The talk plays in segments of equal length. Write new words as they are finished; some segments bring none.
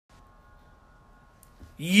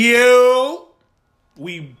Yo,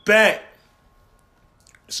 we back.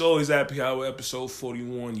 It's always Happy Hour, episode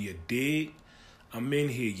 41. You dig? I'm in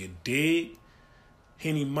here. You dig?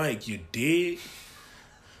 Henny Mike, you dig?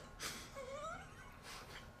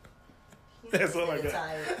 That's all I got.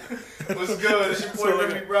 What's good? It's your boy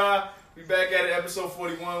Remy Bra. We back at it, episode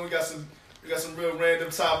 41. We got some real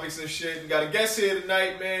random topics and shit. We got a guest here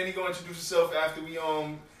tonight, man. He gonna introduce himself after we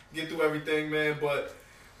get through everything, man. But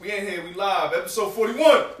we ain't here. We live, episode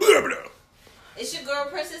 41. It's your girl,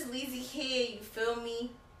 Princess Leezy here. You feel me?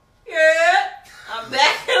 Yeah. I'm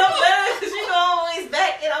back and I'm better because you know I'm always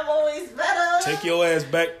back and I'm always better. Take your ass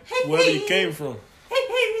back wherever you came from.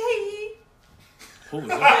 Hey. Who was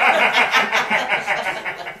that?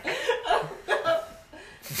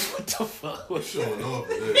 What the fuck? What's showing off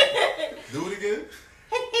today? Do it again?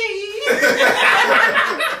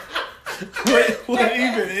 What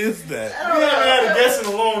even is that? We haven't had a guest in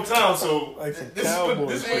a long time, so Like some this cowboy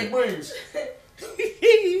is what it brings.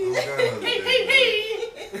 You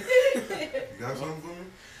got something for me?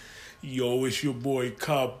 Yo, it's your boy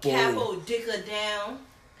Capo. Capo dicker down.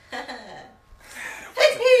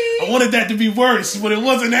 I wanted that to be worse, but it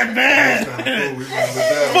wasn't that bad.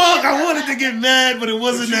 Fuck, I wanted to get mad, but it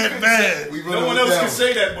wasn't that bad. No one else can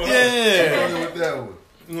say that, but Yeah. With that one.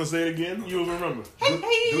 You want to say it again? You'll remember. Hey.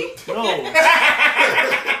 No.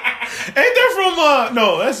 Ain't that from,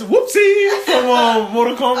 no, that's Whoopsie from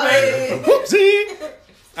Mortal Kombat. Whoopsie.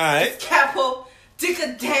 Alright. Capo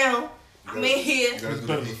dicker down. I'm in here. It was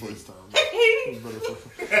better the first time.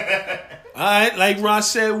 Alright, like Ross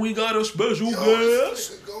said, we got a special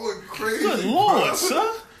guest. Going crazy. Good Lord, sir.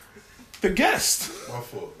 The guest. My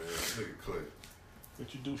fault, man. Nigga Clay.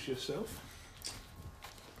 Introduce yourself.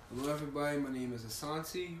 Hello everybody, my name is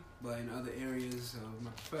Asante, but in other areas of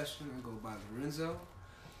my profession, I go by Lorenzo.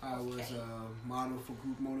 I was a model for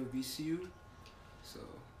Group Motor VCU, so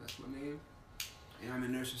that's my name. And I'm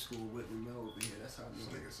in nursing school with Whitman Mill over here, that's how I This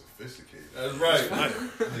know. nigga sophisticated. That's right.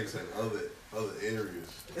 Niggas in other areas.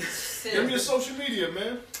 Give me your social media,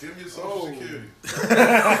 man. Give me your social security.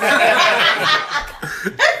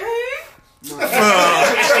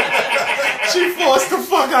 She forced the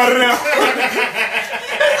fuck out of there.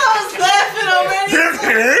 I was laughing already.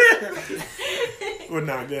 Well,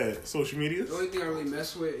 not good. Social media? The only thing I really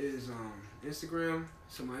mess with is Instagram,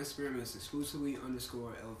 so my Instagram is exclusively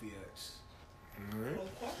 _LVX. Alright.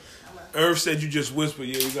 Irv said you just whispered.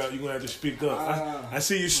 Yeah, you're going to have to speak up. I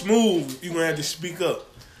see you smooth. You're going to have to speak up.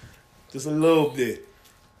 Just a little bit.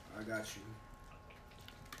 I got you.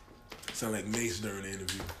 Sound like Mace during the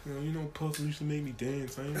interview. You know, Puzzle used to make me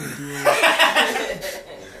dance. I ain't gonna do it.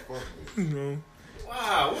 You know.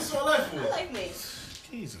 Wow, what's all that for? I like Mace.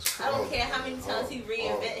 Jesus I Christ. don't care how many times he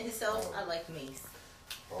reinvented himself. I like Mace.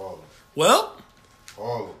 Well,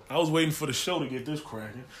 All I was waiting for the show to get this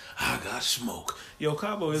cracking. I got smoke. Yo,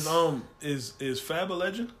 Cabo, is Fab a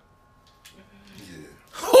legend? Yeah.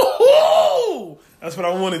 That's what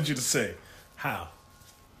I wanted you to say. How?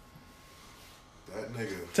 That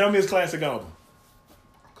nigga. Tell me his classic album.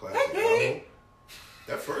 Classic album.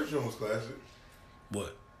 That first joint was classic.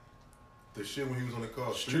 What? The shit when he was on the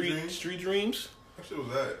car. Street Dreams? That shit was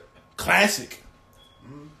that. Classic.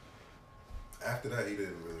 Mm-hmm. After that, he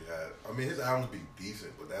didn't really have. I mean, his albums be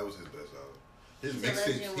decent, but that was his best album. His He's a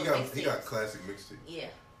mixtape, legend with he got mixtapes. classic mixtape. Yeah.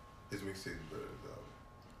 His mixtape is better than his album.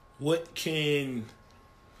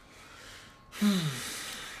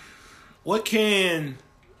 What can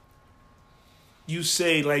you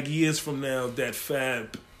say like years from now that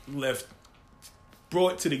Fab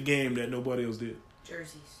brought to the game that nobody else did?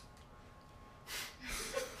 Jerseys.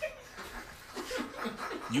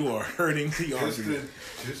 You are hurting the argument.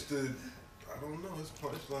 Just the, I don't know, his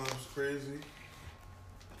punchline was crazy.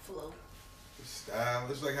 Flow. His style,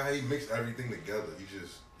 it's like how he mixed everything together.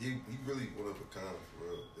 He really one of a kind, for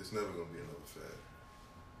real. It's never gonna be another Fab.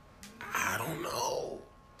 I don't know.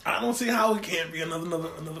 I don't see how it can't be another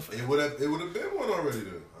Fab. It would have been one already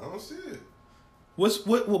then. I don't see it.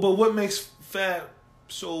 But what makes Fab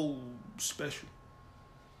so special?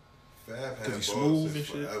 Fab had he's balls smooth since and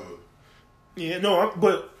shit. forever. Yeah, no,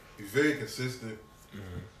 but He's very consistent.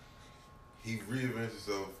 Mm-hmm. He reinvents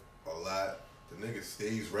himself a lot. The nigga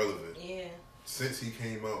stays relevant. Yeah. Since he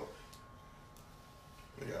came out.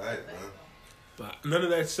 Nigga, alright, man. but none of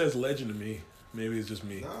that says legend to me. Maybe it's just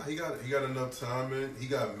me. Nah, he got enough time in. He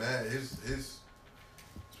got mad. His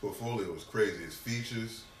portfolio was crazy. His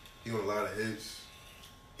features. He on a lot of hits.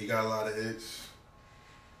 He got a lot of hits.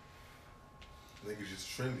 Nigga's just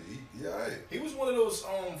trendy. He alright. He was one of those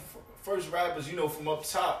first rappers, from up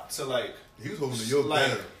top to like. He was holding the yoke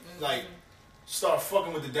down. Like start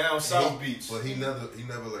fucking with the down south beats. But he never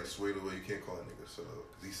like swayed away. You can't call that nigga so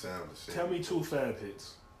because he sound the same. Tell me 2 Fab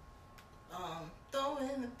hits. Throw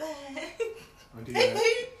it in the bag. I did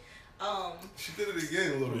that. She did it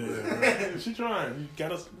again a little bit. Right? She trying. You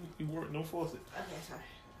gotta. You work. Don't force it. Okay,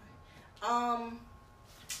 sorry.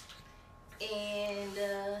 And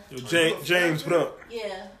Yo, James, what up?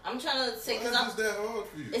 yeah, I'm trying to say Why is because this that hard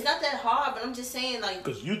for you? it's not that hard, but I'm just saying like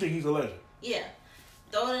Because you think he's a legend. yeah,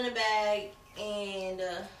 throw it in the bag and.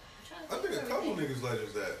 I think a couple niggas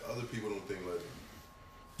legends that other people don't think legend.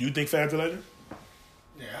 You think Fab's a legend?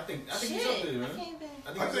 Yeah, I think he's up there, man. I think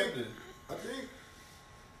he's up there. I think.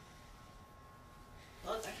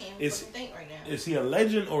 Look, I can't even fucking think right now. Is he a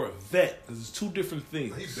legend or a vet? Because it's 2 different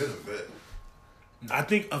things. He's been a vet. I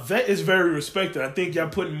think a vet is very respected. I think y'all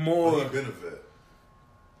putting more. He's been a vet.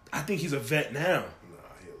 I think he's a vet now.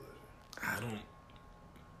 Nah, he a legend. I don't.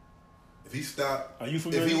 If he stopped, Are you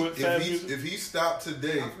familiar with Fab music? If he stopped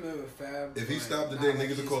today, I'm familiar with Fab. If he but stopped not today, like niggas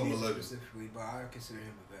would his call him a music legend. specifically, but I consider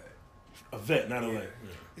him a vet. A vet, not a legend.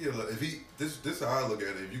 Yeah. yeah, if he this how I look at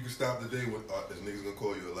it. If you could stop today, what is niggas gonna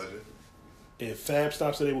call you a legend? If Fab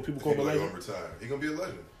stops today, will people call him a legend? Retire. He gonna be a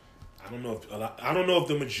legend. I don't know if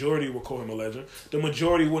the majority will call him a legend. The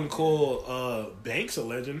majority wouldn't call Banks a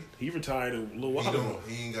legend. He retired a little while ago.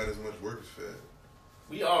 He ain't got as much work as Fab.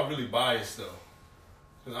 We are really biased though.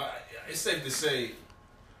 'Cause it's safe to say,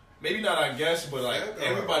 maybe not I guess, but like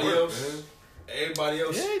everybody else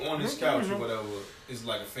on this couch or whatever is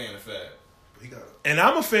like a fan of Fab. And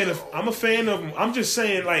I'm a fan of him. I'm just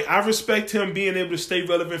saying, like, I respect him being able to stay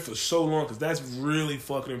relevant for so long because that's really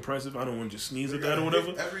fucking impressive. I don't want to just sneeze at that or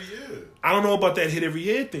whatever. Every year. I don't know about that hit every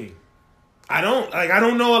year thing. I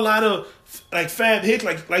don't know a lot of like Fab hits.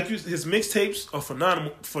 His mixtapes are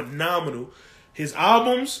phenomenal. His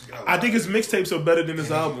albums, I think his mixtapes are better than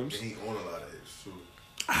his albums. And he on a lot of hits too.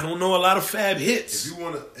 I don't know a lot of Fab hits.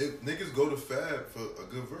 If niggas go to Fab for a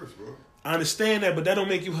good verse, bro. I understand that, but that don't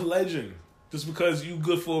make you a legend. Just because you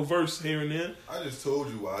good for a verse here and there. I just told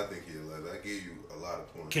you why I think he's a legend. I gave you a lot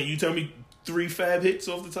of points. Can you tell me 3 Fab hits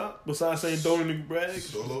off the top besides saying "Throw in the Brag"?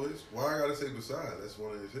 Solo hits? Why I gotta say besides? That's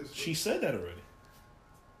one of his hits. She said that already.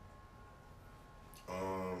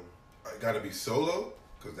 I gotta be solo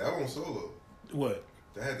because that one solo. What?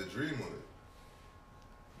 That had the dream on it.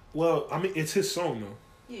 Well, I mean, it's his song though.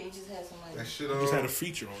 Yeah, he just had some like. That shit. He just had a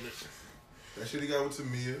feature on it. That shit he got with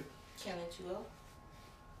Tamia. Can't let you out.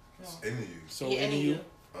 No. Into You. So yeah, Into You.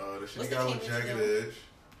 The shit he got with Jagged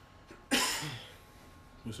Edge.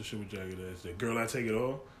 What's the shit with Jagged Edge? That Girl I Take It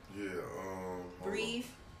All. Yeah. Breathe.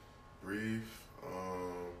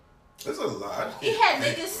 There's a lot. He had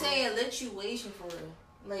niggas saying "lituation" for real,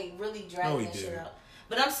 like really dragging that shit out.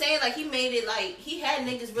 But I'm saying like he made it like he had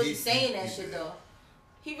niggas really saying that shit though.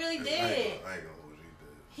 He really did. I ain't gonna hold you.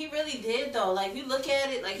 He really did though. Like you look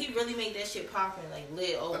at it, like he really made that shit popping. Like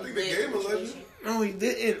lit. Oh, I think they gave him a legend. No, he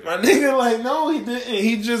didn't. My nigga, like, no, he didn't.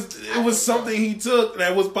 He just, it was something he took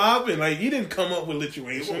that was popping. Like, he didn't come up with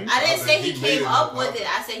lituation. I didn't say he came up with it.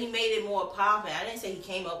 I said he made it more popping. I didn't say he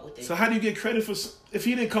came up with it. So how do you get credit for, if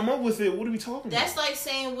he didn't come up with it, what are we talking That's about? like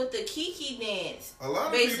saying with the Kiki dance. A lot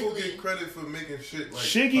of people get credit for making shit like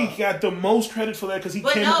Shiggy got the most credit for that because he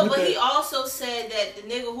came up with But that. he also said that the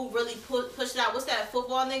nigga who really pushed out, what's that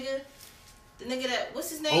football nigga? The nigga that,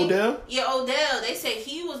 what's his name? Odell? Yeah, Odell. They said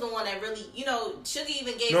he was the one that really, Sugar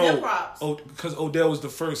even gave him props. Because Odell was the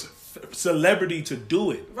first celebrity to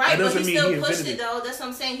do it. Right, that but he still pushed invented it though. That's what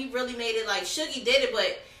I'm saying. He really made it like Sugar did it,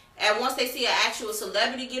 but once they see an actual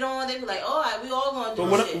celebrity get on, they be like, all right, we all gonna do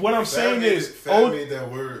but shit. what I'm saying is, Fab made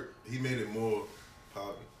that word, he made it more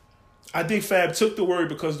popping. I think Fab took the word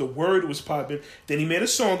because the word was popping. Then he made a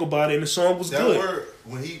song about it, and the song was good. That word,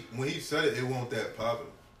 when he said it, it wasn't that popping.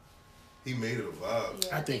 He made it a vibe.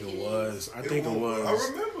 Yeah, I think it was. I think it was.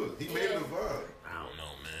 I remember. He made it a vibe. I don't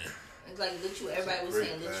know, man. It's like everybody was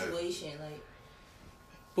saying lituation, like.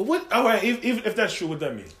 But what? All right, if that's true, what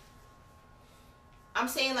that mean? I'm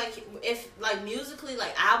saying like if like musically,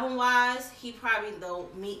 like album wise, he probably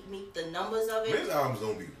don't meet the numbers of it. His albums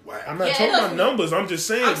don't be whack. I'm not talking about numbers. I'm just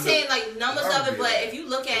saying. I'm saying like numbers of it, but if you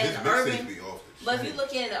look at it in the urban, but if you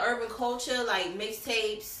look at the urban culture, like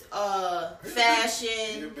mixtapes,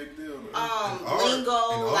 fashion,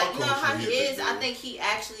 lingo, like you know how he is. I think he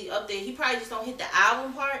actually up there. He probably just don't hit the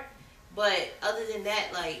album part, but other than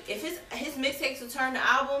that, like if his mixtapes would turn to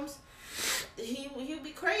albums, he would be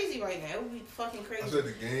crazy right now. It would be fucking crazy. I said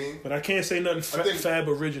the game, but I can't say nothing. Fab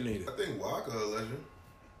originated. I think Waka a legend.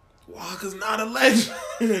 Waka's not a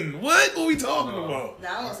legend. What are we talking about? No,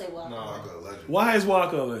 I don't say Waka. No, Waka a legend. Why is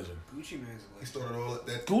Waka a legend? Gucci Mane's a legend. He started all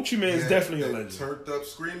that. Gucci Mane's definitely a legend. Turned up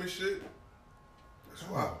screaming shit. That's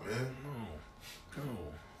wild, man. Oh.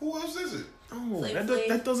 Who else is it? Oh,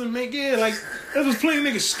 that doesn't make it. Like, there was plenty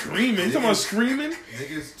of niggas screaming. You talking about screaming?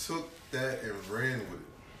 Niggas took that and ran with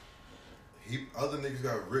it. Other niggas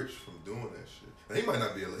got rich from doing that shit. Now, he might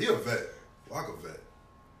not be he a vet. Walk a vet.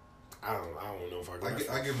 I don't know if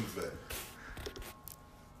I give him vet.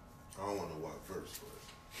 I don't want to walk first, but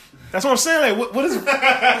that's what I'm saying. Like, what is?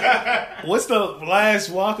 What's the last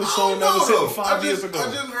Walker song that was hit 5 years ago?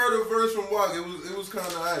 I just heard a verse from Walker. It was kind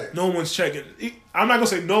of alright. No one's checking. I'm not gonna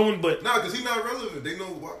say no one, but because he's not relevant. They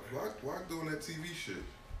know Walk doing that TV shit.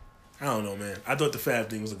 I don't know, man. I thought the Fab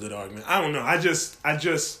thing was a good argument. I don't know.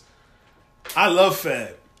 I love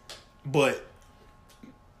Fab, but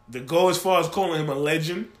to go as far as calling him a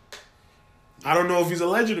legend, I don't know if he's a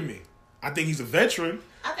legend to me. I think he's a veteran.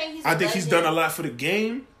 I think he's done a lot for the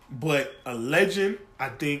game, but a legend, I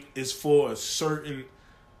think, is for a certain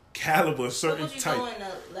caliber, a certain type. What would you go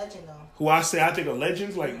in a legend though? Who I think are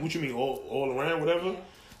legends, like what you mean, all around, whatever. Yeah.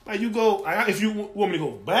 Like you go, if you want me to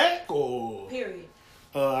go back or period.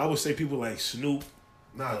 I would say people like Snoop.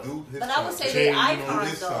 Nah, dude. But I would say they're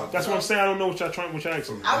icons though. That's what I'm saying. I don't know what y'all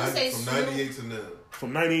asking. I would say from 98 to now.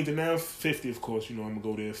 From 98 to now, 50, of course. You know I'm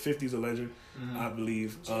gonna go there. 50's a legend, I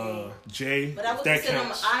believe. Jay. But I would consider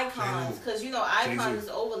them icons because icons is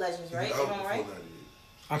over legends, right? You know, right?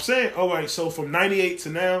 I'm saying, all right. So from 98 to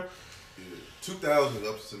now, 2000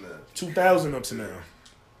 up to now. 2000 up to now.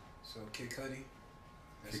 So Kid Cudi.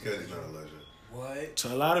 Kid Cudi's not a legend. What?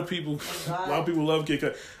 So a lot of people love Kid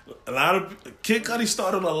Cudi. Kid Cudi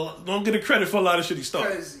started don't get the credit for a lot of shit he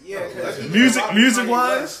started. Music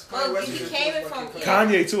wise. Well, he came from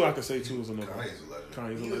Kanye too. I could say too is another. Kanye's a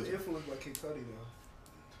legend. He was influenced by Kid Cudi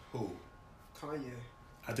though. Who? Kanye.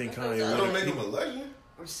 I think Kanye. That don't make him a legend.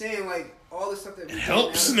 I'm saying like all the stuff that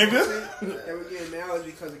helps, nigga. That we're getting now is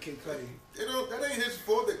because of Kid Cudi. That ain't his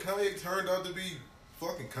fault that Kanye turned out to be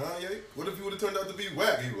fucking Kanye. What if he would have turned out to be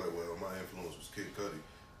whack? He was like, well, my influence was Kid Cudi.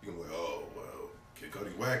 You gonna be like, oh, well, Kid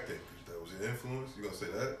Cudi whacked it because that was your influence. You gonna say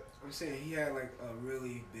that? I'm saying he had like a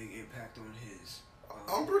really big impact on his.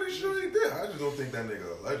 I'm pretty sure he did. I just don't think that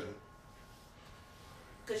nigga a legend.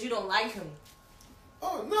 Because you don't like him.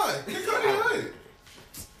 Oh no, Kid Cudi right.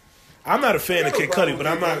 I'm not a fan of Kid Cudi, but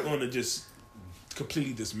I'm not going to just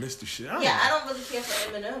completely dismiss the shit. I don't really care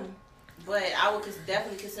for Eminem, but I would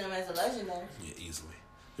definitely consider him as a legend though. Yeah, easily.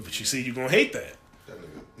 But you see, you're going to hate that.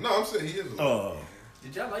 No, I'm saying he is a legend.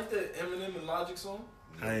 Did y'all like the Eminem and Logic song?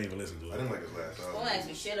 I ain't even listen to it. I didn't like his last album. Don't ask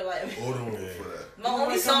me shit about Eminem. Older one before that. My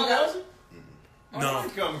only song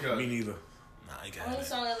No, me neither. I got only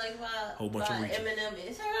song I like by reaching. Eminem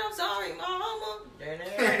is "Hey, I'm sorry, mama."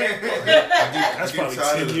 That's probably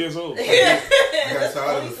 10 years old. I got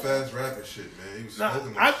tired of the fast rapping shit, man. He was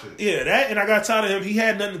smoking that shit. Yeah, that, and I got tired of him. He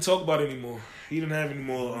had nothing to talk about anymore. He didn't have any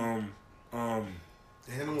more. He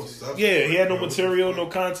had no more stuff. Yeah, he had no material, no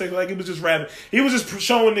context. Like, he was just rapping. He was just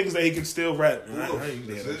showing niggas that he can still rap. I ain't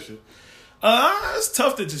hear that shit. It's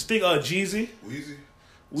tough to just think. Jeezy.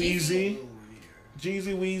 Wheezy.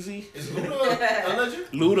 Jeezy Weezy. Is Luda a legend?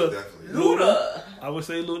 Luda. I would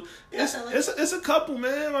say Luda. It's a couple,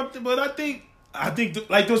 man. But I think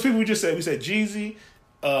like those people we just said. We said Jeezy,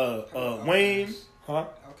 Wayne. Huh?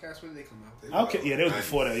 Outkast, when did they come out? Okay, yeah, they was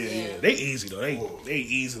before that. Yeah. They easy though. They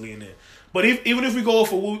easily in there. But even if we go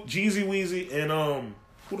for Jeezy, Weezy, and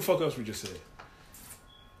who the fuck else we just said?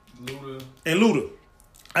 Luda.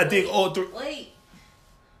 I think all three. Wait.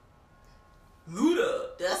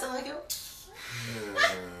 Luda. Did that sound like him?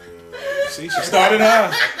 See, she started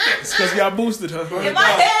high. It's because y'all boosted her. In my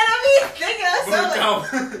head, I mean, thinking I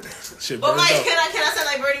sound like. Shit, but Mike, can I sound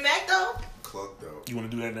like Bernie Mac though? Clucked out. You want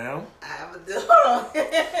to do that now? I'm gonna do it. Hold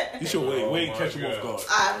on. You should wait, catch him off guard.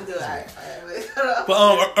 I'm gonna do it. All right.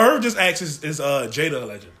 But Irv just asks, is Jada a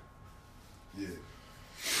legend? Yeah.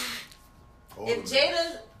 If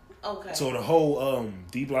Jada, okay. So the whole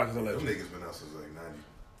D Block is a legend. Them niggas been out since like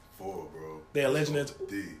 '94, bro. They're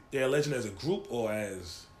a legend as a group or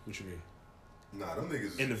as what you mean? Nah, them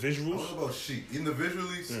niggas individuals. I don't know about Sheik.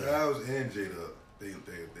 Individually, Styles and Jada, they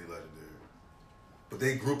legendary. But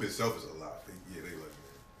they group itself is a lot. They legendary.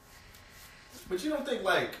 But you don't think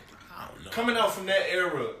like coming out from that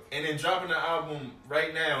era and then dropping the album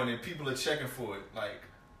right now and then people are checking for it, like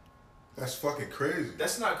that's fucking crazy.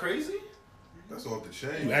 That's not crazy. That's off the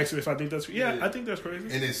chain. You asked me if I think that's I think that's crazy.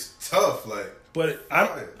 And it's tough, like. But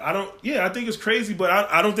I don't. Yeah, I think it's crazy, but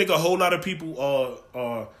I don't think a whole lot of people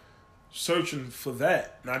are searching for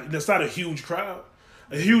that. That's not a huge crowd.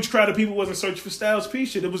 A huge crowd of people wasn't searching for Styles P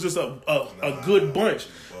shit. It was just a good bunch.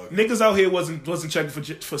 Niggas out here wasn't checking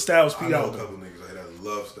for Styles P I know out. a couple niggas like that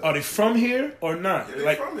love Styles. Are they from here or not? Yeah,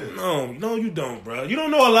 they from here. No, you don't, bro. You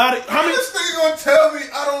don't know a lot of. How many? This nigga gonna tell me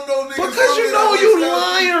I don't know niggas? Because you know you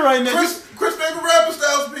lying right now. Chris favorite rapper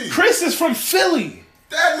Styles P. Chris is from Philly.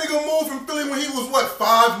 That nigga moved from Philly when he was what,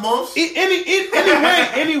 5 months?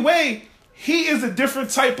 Anyway, he is a different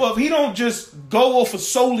type of. He don't just go off of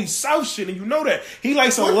solely South shit, and you know that he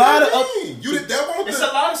likes a lot of. It's a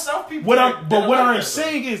lot of South people. What I'm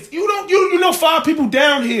saying is, you know 5 people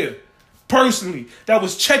down here, personally, that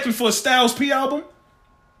was checking for a Styles P album.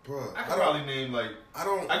 Bro, I can probably name I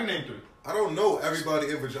can name 3. I don't know everybody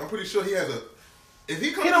in Virginia. I'm pretty sure he has a. If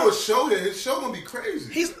he comes to a show here, his show gonna be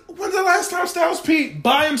crazy. When's the last time Styles P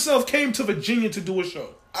by himself came to Virginia to do a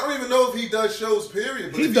show? I don't even know if he does shows,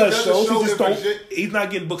 period. But he does shows. He just don't. He's not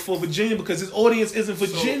getting booked for Virginia because his audience isn't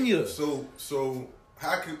Virginia. So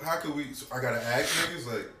how could we? So I gotta ask niggas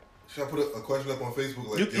like, should I put a question up on Facebook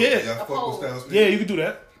like, y'all fuck with Styles P? Yeah, you can do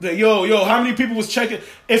that. Like, yo, how many people was checking?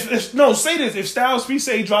 Say this. If Styles P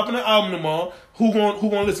say he dropping an album tomorrow, who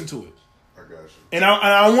gonna listen to it? I got you. And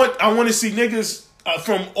I want to see niggas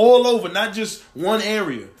from all over, not just one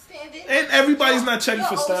area. And everybody's not checking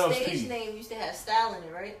for Styles P. Your stage name used to have style in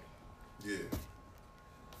it, right? Yeah.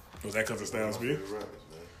 Was that because of Styles P?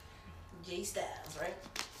 J Styles, right?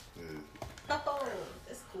 Yeah. Oh,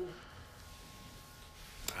 that's cool.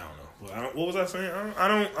 I don't know. What was I saying? I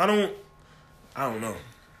don't know.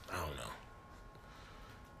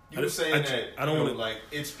 You were saying that I don't want like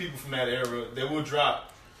it's people from that era that will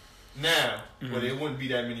drop now, but it wouldn't be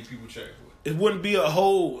that many people checking for it. It wouldn't be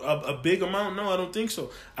a big amount. No, I don't think so.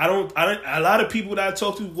 A lot of people that I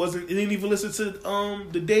talked to didn't even listen to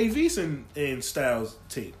the Dave East and Styles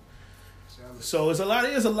tape. So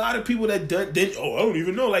there's a lot of people that didn't. Oh, I don't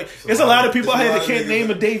even know. Like there's a lot of people out here that can't name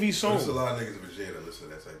a Dave East song. There's a lot of niggas in Virginia that listen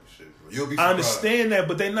to that type of shit. You'll be surprised. I understand that,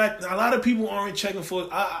 but they're not. A lot of people aren't checking for.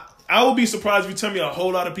 I would be surprised if you tell me a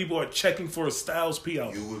whole lot of people are checking for a Styles P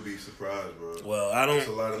album. You would be surprised, bro. Well, I don't.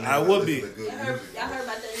 A lot of I would be. Y'all heard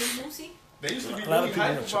about that new Lucy? They used to be really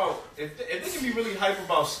hype about if they can be really hype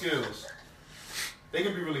about skills. They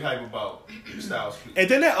can be really hype about Styles P. And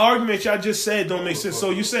then that argument y'all just said don't make sense. So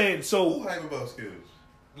you saying who hype about skills?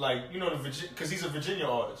 Like because he's a Virginia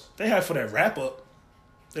artist. They hype for that wrap up.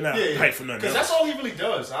 They're not hype for nothing else. Because that's all he really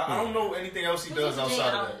does. I don't know anything else he does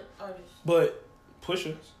outside of that. But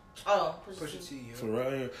Pusha. Oh, Pusha T. For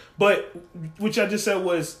right. But which I just said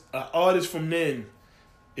was an artist from then.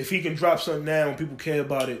 If he can drop something now and people care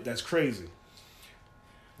about it, that's crazy.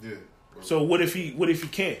 Yeah. So what if he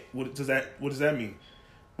can't? What does that mean?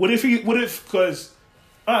 Because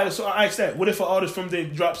all right, so I asked that. What if an artist from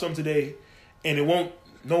then drops something today and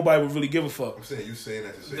nobody would really give a fuck? I'm saying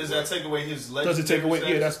that to say. Does that take away his legend? Does it take away?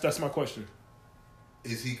 Yeah, that's my question.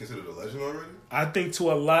 Is he considered a legend already? I think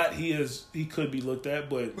to a lot he could be looked at,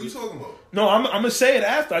 but what are you talking about? No, I'm gonna say it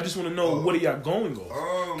after. I just want to know what are y'all going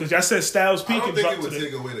on? Because y'all said Styles P can drop today. I don't think it would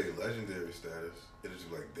take away their legendary status. It'd just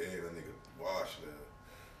be like, damn, that nigga washed now.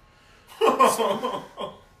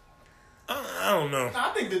 I don't know. I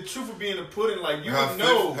think the truth of being the pudding, like you would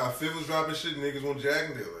know how Fifth was dropping shit, niggas want Jack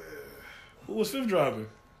and they like, Who was Fifth dropping?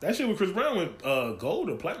 That shit with Chris Brown went gold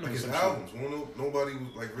or platinum. Like his albums. Nobody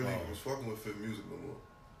was like really was fucking with Fifth music no more.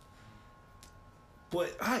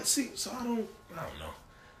 But I see. So I don't know.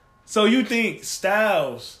 So you think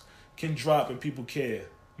Styles can drop and people care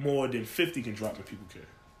more than 50 can drop and people care?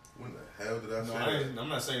 When the hell did I say that? I'm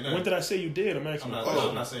not saying that. When did I say you did? I'm asking.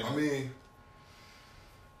 I'm not saying that. I mean,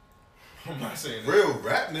 I'm not saying that. Real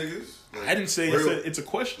rap niggas. Like, I didn't say it's a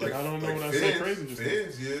question. Like, I don't know what I said crazy.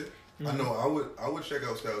 Fans, yeah. Mm-hmm. I know. I would check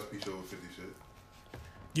out Styles P show over 50 shit.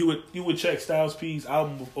 You would check Styles P's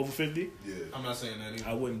album over 50? Yeah. I'm not saying that either.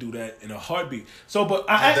 I wouldn't do that in a heartbeat. So, but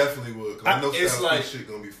I definitely would. Cause I know Styles like, P shit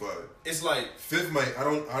gonna be fire. It's like Fifth might.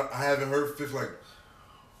 I haven't heard Fifth like.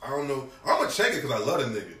 I don't know. I'm gonna check it because I love that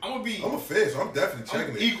nigga. I'm a fan, so I'm definitely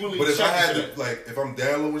checking it. Equally, but if I had to, like, if I'm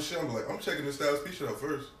downloading shit, I'm checking the Styles P shit out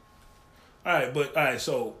first. All right.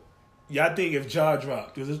 So, y'all think if Ja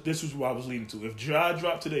dropped, because this was what I was leading to. If Ja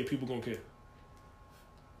dropped today, people gonna care?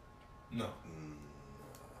 No.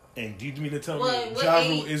 And do you mean to tell me Ja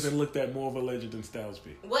Rule isn't looked at more of a legend than Styles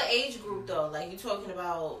P? What age group though? Like you talking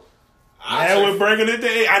about? Now we're bringing it to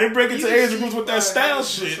age. I didn't bring it to age groups with that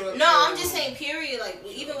Styles shit. No, I'm just saying period. Like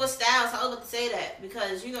even with Styles, I was about to say that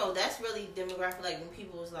because that's really demographic. Like when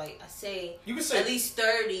people was like, I say you can say at least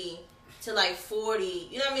 30 to like 40.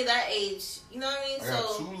 You know what I mean? That age. You know what I mean?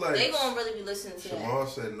 So they gonna really be listening to that. Shamar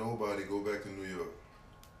said nobody go back to New York.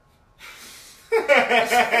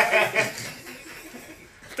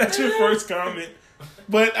 That's your first comment,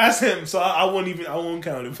 but that's him. So I won't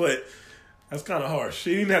count it. But That's kind of harsh.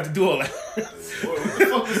 She didn't have to do all that. What the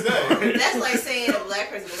fuck is that? That's like saying a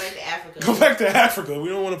black person go back to Africa. Go back to Africa. We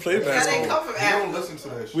don't want to play basketball. They come from We Africa. don't listen to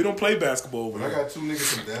that shit. We don't play basketball. But I got 2 niggas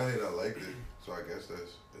from down here that liked it, so I guess that's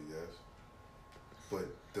a yes.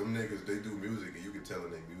 But them niggas, they do music, and you can tell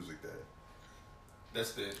in their music that.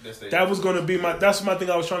 That was gonna be that's my thing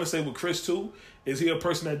I was trying to say with Chris too. Is he a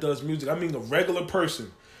person that does music? I mean, a regular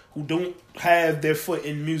person who don't have their foot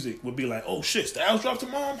in music would be like, oh shit, Styles dropped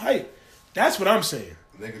tomorrow, I'm hype. That's what I'm saying.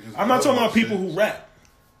 I'm not talking about people who rap.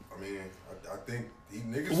 I mean, I think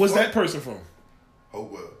niggas. Where's that person from? Oh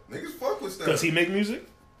well, niggas fuck with Styles. Does he make music?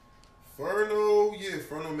 Furno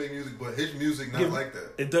make music, but his music not like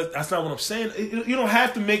that. It does. That's not what I'm saying. You don't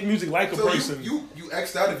have to make music like a person. You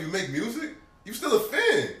X'd out if you make music. You still a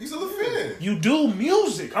fan. You still a fan. You do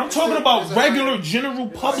music. I'm talking about regular general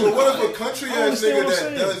public. So what if a country ass nigga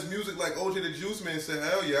that does music like OJ the Juice Man said,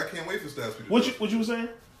 hell yeah, I can't wait for Styles P. What you were saying?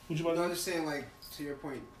 What you about to understand? Like, to your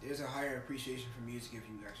point, there's a higher appreciation for music if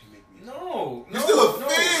you actually make music. No, you're still a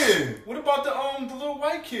fan. What about the little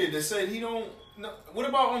white kid that said he don't? No, what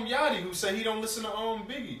about Yachty who said he don't listen to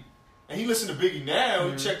Biggie, and he listened to Biggie now?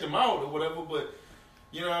 He checked him out or whatever, but.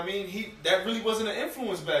 You know what I mean? That really wasn't an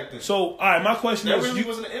influence back then. So, all right, my question is... That really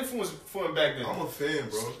wasn't an influence for him back then. I'm a fan,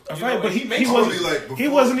 bro. Right, but he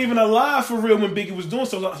wasn't even alive for real when Biggie was doing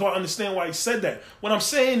so I understand why he said that. What I'm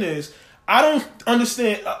saying is, I don't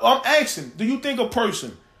understand... I'm asking, do you think a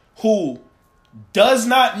person who does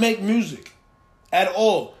not make music at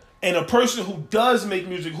all, and a person who does make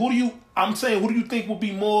music, who do you think will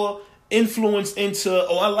be more... influence into,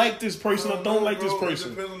 oh, I like this person or don't like this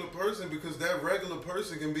person. It depends on the person because that regular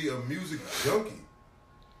person can be a music junkie.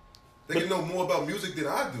 They can know more about music than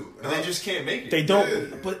I do. And they just can't make it. They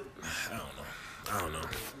don't, but I don't know.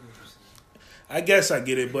 I guess I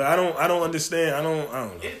get it, but I don't understand. I don't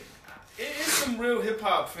know. It is some real hip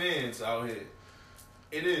hop fans out here.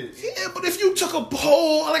 It is. Yeah, but if you took a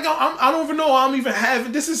poll, like I don't even know I'm even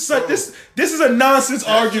having. This is such this is a nonsense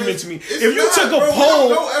argument to me. If you took a poll,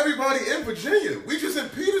 we don't know everybody in Virginia. We just in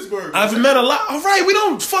Petersburg. I've met a lot. All right, we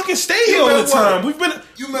don't fucking stay here all the time. We've been.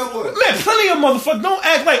 You met what? Met plenty of motherfuckers. Don't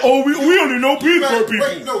act like we only know Petersburg people.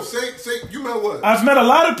 Wait, no, say you met what? I've met a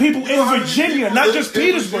lot of people in Virginia, not just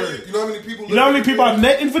Petersburg. You know how many people? You know how many people I've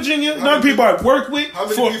met in Virginia? You know how many people I've worked with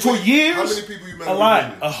for years? How many people you met? A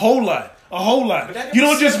lot, a whole lot. A whole lot. You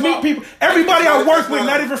don't just meet people. Everybody I work with,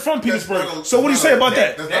 not even from Petersburg. So what do you say about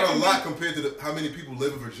that? That's not a lot compared to how many people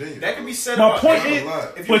live in Virginia. That can be said. My point is,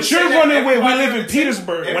 but you're running with we live in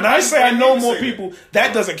Petersburg. When I say I know more people,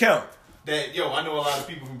 that doesn't count. That I know a lot of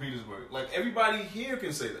people from Petersburg. Like everybody here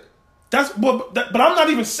can say that. But I'm not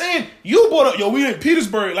even saying you brought up we in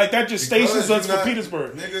Petersburg like that just stations us for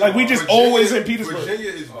Petersburg. Like we just always in Petersburg.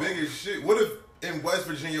 Virginia is big as shit. What if in West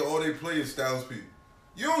Virginia all they play is Styles P?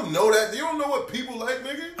 You don't know that. You don't know what people like,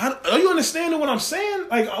 nigga. Are you understanding what I'm saying?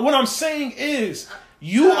 Like what I'm saying is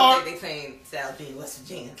I don't think they playing South Beach, West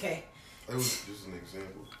Virginia. Okay. It was just an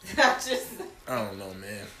example. I don't know,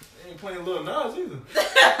 man. They ain't playing Lil Nas either.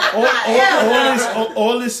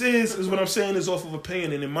 all this is what I'm saying is off of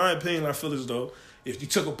opinion, and in my opinion, I feel as though if you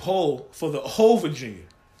took a poll for the whole Virginia,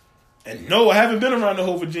 and no, I haven't been around the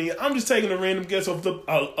whole Virginia. I'm just taking a random guess of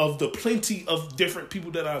the plenty of different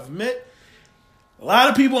people that I've met. A lot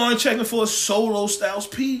of people aren't checking for a solo Styles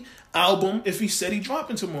P album if he said he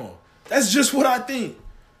dropping tomorrow. That's just what I think.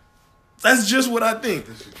 I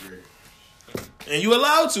disagree. And you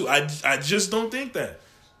allowed to. I just don't think that.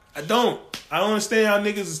 I don't understand how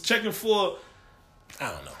niggas is checking for.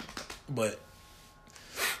 I don't know. But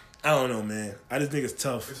I don't know, man. I just think it's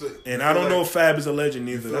tough. And I don't know if Fab is a legend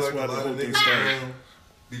either. That's why the whole thing started.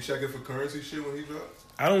 Be checking for currency shit when he drops?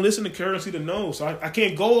 I don't listen to Currency to know, so I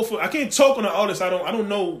can't go for. I can't talk on the artist. I don't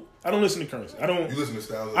know. I don't listen to Currency. I don't. You listen to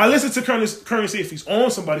Styles? I listen to Currency if he's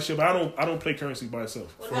on somebody's shit, but I don't play Currency by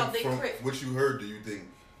itself. What about Big Crit? What you heard? Do you think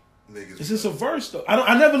niggas? Is this a verse though?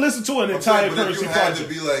 I never listened to an entire Currency project.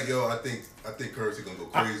 If you had to be like, yo, I think Currency gonna go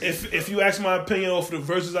crazy. If you ask my opinion off the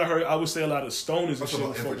verses I heard, I would say a lot of stoners and shit.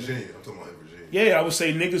 I'm talking about in Virginia. Yeah, I would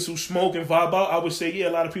say niggas who smoke and vibe out. I would say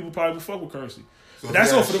a lot of people probably would fuck with Currency. So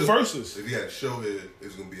that's all for the verses. If he had a show here,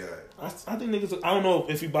 it's gonna be alright. I think niggas. I don't know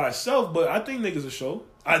if he by himself, but I think niggas a show.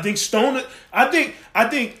 I think Stoner. I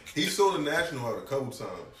think he sold a national out a couple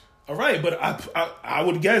times. All right, but I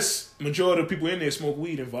would guess majority of the people in there smoke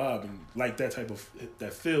weed and vibe and like that type of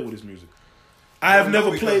that feel with his music. I have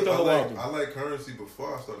never played the whole album. I like Currency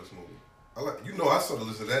before I started smoking. I started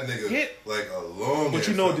listening to that nigga like a long. But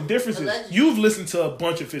you know what the difference is? You've listened to a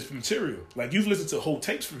bunch of his material. Like you've listened to whole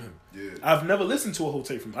tapes from him. Yeah. I've never listened to a whole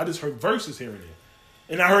tape from him. I just heard verses here and there.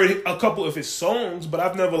 And I heard a couple of his songs, but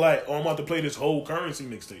I've never like, I'm about to play this whole Currency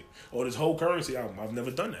mixtape or this whole Currency album. I've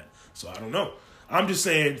never done that. So I don't know. I'm just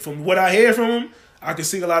saying, from what I hear from him, I can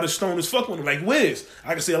see a lot of stoners fucking with him. Like Wiz,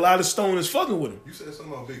 I can see a lot of stoners fucking with him. You said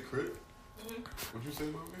something about Big Crit? Mm-hmm. What you say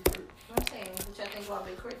about Big Crit? I'm saying, what y'all think about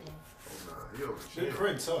Big Crit then? Oh, nah, yo, Big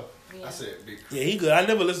Crit tough. Yeah. I said Big Crit. Yeah, he good. I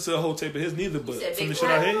never listened to the whole tape of his neither, but from the shit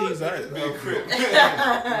I hear, he's alright. Big Crit.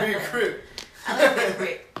 Big Crit. I like Big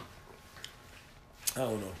Crit. I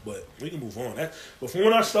don't know, but we can move on. But from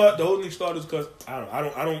when I start, the whole thing started because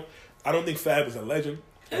I don't think Fab is a legend.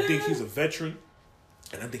 I think he's a veteran,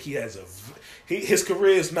 and I think he has his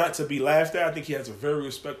career is not to be laughed at. I think he has a very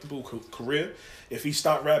respectable career. If he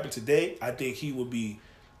stopped rapping today, I think he would be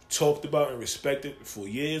talked about and respected for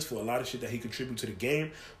years for a lot of shit that he contributed to the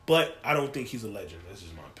game. But I don't think he's a legend. That's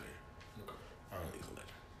just my opinion. Okay. I don't think he's a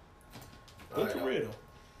legend. Good career though.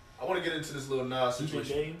 I want to get into this little Nas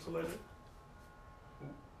situation. You think Game's a legend?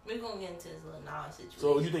 We're going to get into this little Nas situation.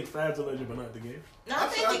 So you think Fab's a legend but not the game? No, I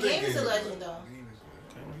think the game is a legend, though.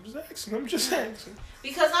 I'm just asking.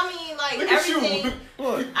 Because, I mean, like, Look at everything...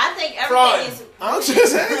 What? I think everything is... I'm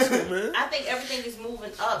just asking, man. I think everything is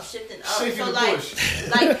moving up, shifting up. Shaking so, the like, bush.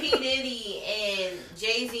 like P. Diddy and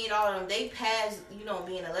Jay-Z and all of them, they passed, being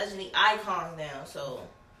a legendary icons now. So,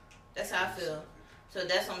 that's how I feel. So,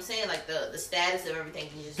 that's what I'm saying. Like, the status of everything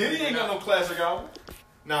is just... Diddy ain't got no classic album.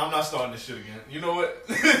 Nah, I'm not starting this shit again. You know what?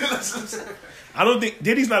 I don't think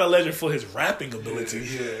Diddy's not a legend for his rapping ability.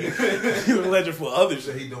 Yeah. He's a legend for other You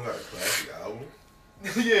said shit. he don't got a classic album?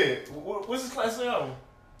 Yeah. What's his classic album?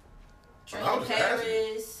 Train to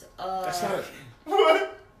Paris. That's not.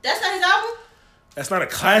 What? That's not his album? That's not a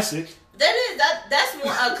classic. That's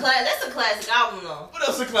more a that's a classic album though. What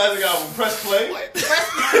else is a classic album? Press Play? I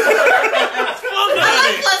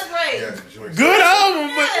like Plus Play. Yeah, Good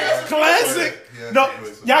album, but Yeah. classic. Yeah, No,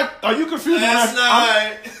 yeah. y'all, are you confused? Last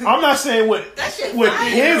night. I'm not saying what That shit what fire.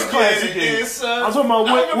 his Yeah, classic it is. is, son. I'm talking about I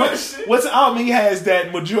remember that shit. what's the album he has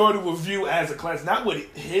that majority will view as a classic, not what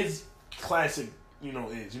his classic is. You know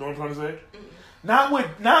what I'm trying to say?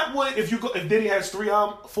 Mm-hmm. Not what if Diddy has 4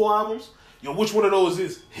 albums. Which one of those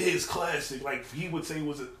is his classic? Like he would say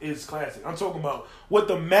was his classic. I'm talking about what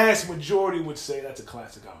the mass majority would say that's a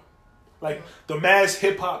classic album. Like the mass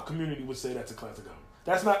hip hop community would say that's a classic album.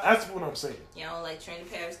 That's what I'm saying. Yeah, I don't like Train to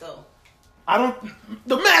Paris though.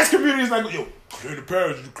 The mass community is like, Train to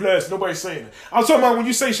Paris is a classic. Nobody's saying that. I'm talking about when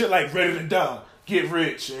you say shit like Ready to Die, Get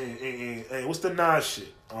Rich, and what's the Nas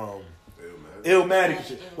shit? Illmatic and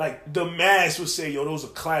shit. Like the mass would say, those are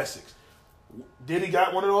classics. Did he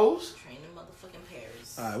got one of those?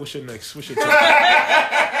 All right, what's your next? What's your top?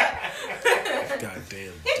 God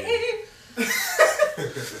damn.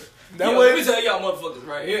 Let me tell y'all motherfuckers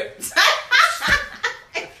right here.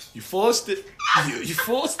 You forced it. You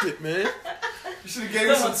forced it, man. You should have gave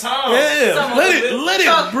me some time. Yeah, let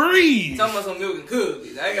it breathe. Talking about some milk and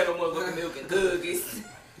cookies. I ain't got no motherfucking milk and cookies.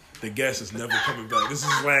 The guest is never coming back. This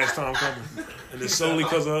is his last time coming. And it's solely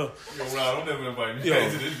because of her. Yo, Rob, don't never invite me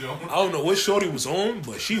back to this joint. I don't know what shorty was on,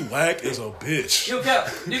 but she whack as a bitch. Yo, Cap,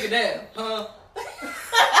 nigga down, huh?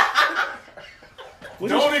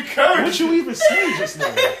 Don't encourage. What you even say just now?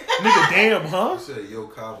 Nigga, damn, huh? You said, yo,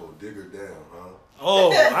 Cabo, dig her down, huh?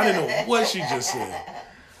 Oh, I didn't know what she just said.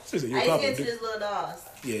 She said, yo, I Cabo, get to this little Nas.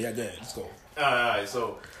 Yeah, go ahead. Let's go. All right.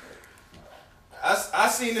 So, I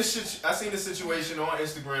seen this shit. I seen this situation on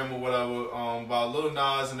Instagram or whatever about Lil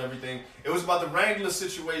Nas and everything. It was about the Wrangler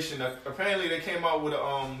situation. Apparently, they came out with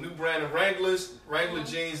a new brand of Wrangler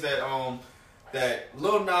jeans that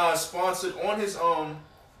Lil Nas sponsored on his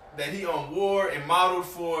that he wore and modeled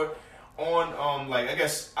for on like I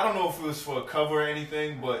guess I don't know if it was for a cover or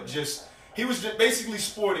anything, but just he was just basically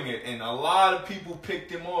sporting it, and a lot of people picked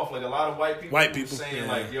him off. Like a lot of white people saying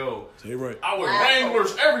like, "Yo, right. I wear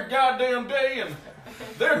Wranglers every goddamn day, and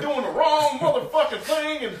they're doing the wrong motherfucking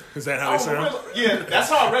thing." And is that how it sounds? Yeah, that's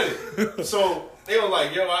how I read it. So they were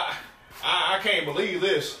like, "Yo, I can't believe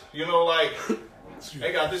this," like.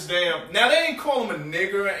 They got this damn. Now they ain't call him a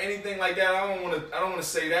nigger or anything like that. I don't want to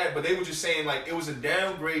say that, but they were just saying like it was a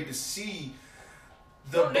downgrade to see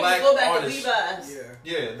the black artist.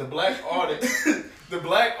 Yeah, the black artist, the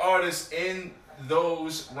black artist in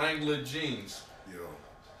those Wrangler jeans. Yo,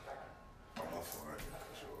 I'm up for it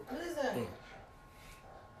for sure. What is that?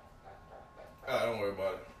 Don't worry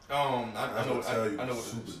about it. I know what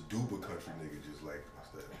super duper country nigga just like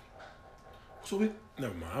that. So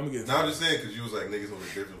never mind. I'm gonna get. No, I'm just saying because you was like niggas know the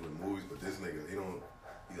difference with movies, but this nigga he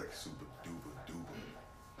like super duper duper.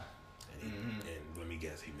 And let me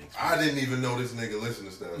guess, he makes. I didn't even know this nigga listen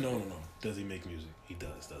to stuff. No. Does he make music? He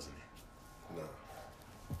does, doesn't he? No,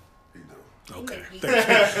 he do. Okay.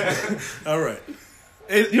 Thanks. All right.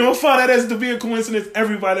 You don't find that as to be a coincidence.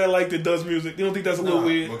 Everybody that liked it does music. You don't think that's a little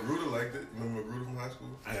weird? Magruder liked it. Remember Magruder from high school?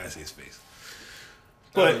 I gotta see his face.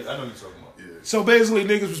 But I know you're talking about. Yeah. So basically,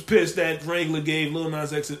 niggas was pissed that Wrangler gave Lil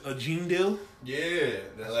Nas X a jean deal. Yeah,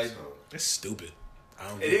 That's stupid.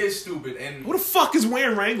 It is stupid. And who the fuck is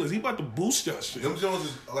wearing Wranglers? He about to boost your shit. Them Jones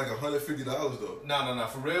is like $150 though. No,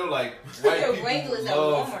 for real. Like white people Wranglers at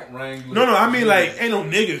love Walmart. Wranglers. No, I mean like ain't no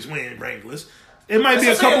niggas wearing Wranglers. It might be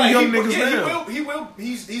a couple young niggas now.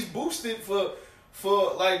 He's boosted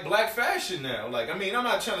for like black fashion now. Like I mean, I'm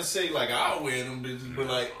not trying to say like I'll wear them bitches, but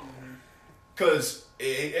like, cause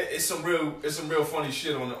it's some real funny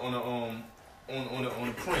shit on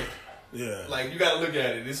the print. Yeah. Like you gotta look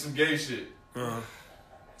at it. It's some gay shit.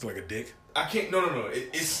 It's like a dick. I can't. No.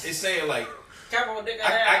 It's saying like.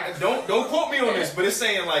 I Don't quote me on this, but it's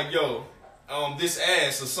saying like, yo, this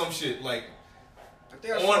ass or some shit like. I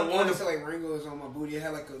think I saw one that said like Wranglers on my booty. It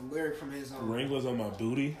had like a lyric from his Wranglers on my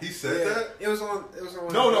booty. He said that? It was on.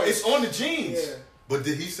 No, it's on the jeans. Yeah. But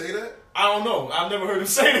did he say that? I don't know. I've never heard him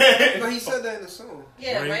say that. No, he said that in the song.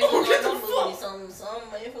 Yeah, Wranglers on Get the the booty, fuck. some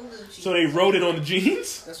man from Gucci. So they wrote it on the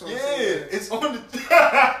jeans? That's what Yeah, I'm saying. it's on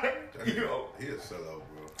the. Yo. He a sellout,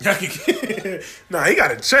 bro. Nah, he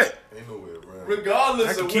got a check. Ain't no way around.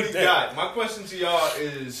 Regardless of what keep he that. got, my question to y'all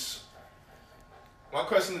is.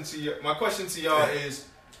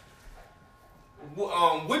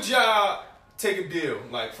 Would y'all take a deal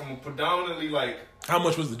like from a predominantly like? How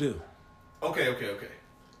much was the deal? Okay.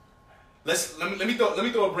 Let me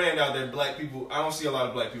throw a brand out there. Black people, I don't see a lot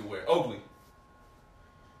of black people wear Oakley.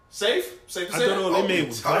 Safe to I say don't know. that? They made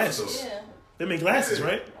with glasses. Yeah. They make glasses,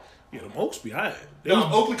 right? Yeah, the Oaks be alright. No,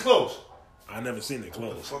 Oakley clothes. I never seen their What the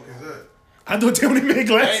clothes. fuck is that? I thought they only made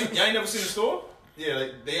glasses. Y'all ain't never seen the store? Yeah,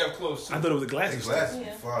 they have clothes too. I thought it was a They glasses. glasses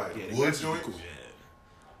Yeah. be fire. Yeah, the Wood glasses be joints? cool. Yeah.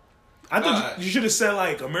 I thought you should have said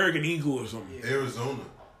like American Eagle or something. Arizona.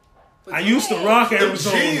 I used to rock Them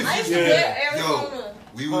Arizona. jeans I used to Yeah. wear Arizona. Yo,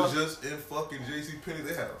 we was just in fucking JCPenney.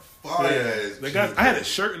 They had a fire ass. They got. I had a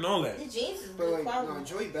shirt and all that. The jeans is But good like, quality. no,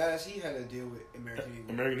 Joey Bass, he had a deal with American Eagle.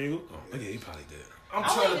 American Eagle. Oh, yeah, he probably did. I'm I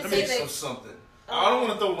trying wouldn't to even think say of they- something. I don't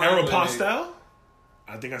want to throw Wrangler in there. Aeropostale.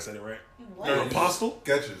 I think I said it right. What? Aeropostale.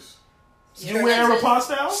 Sketches. You wear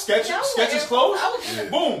Aeropostale? Sketches, Yeah, I would Sketches wear- clothes? I would get Yeah.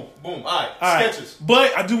 Boom. All right, All right. Sketches.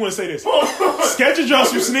 But I do want to say this. Skechers dropped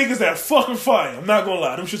some sneakers that fucking fire. I'm not gonna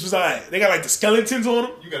lie. Them shits was alright. They got like the skeletons on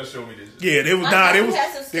them. You gotta show me this. Yeah, they was My nah. They nephew was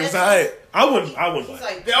had some they was Skechers. alright. I wouldn't He's lie.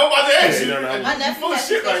 like, Yeah, I'm about to ask Yeah, you. no, no. my You nephew full of has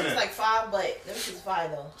shit right sketches now. like 5, but them shit's fire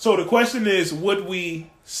though. So the question is, would we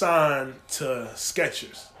sign to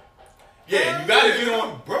Skechers? Yeah, you gotta get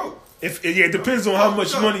on. Bro. If it depends on how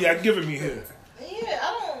much money y'all giving me here. Yeah,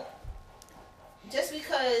 I don't. Just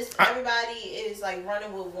because everybody is like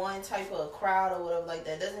running with one type of crowd or whatever like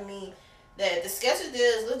that doesn't mean that the Skechers deal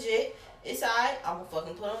is legit. It's alright. I'm gonna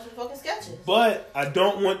fucking put on some fucking Skechers. But I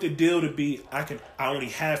don't want the deal to be I only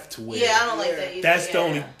have to wear. Yeah, I don't like that either. That's yeah. the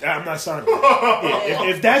only. I'm not signing. Yeah,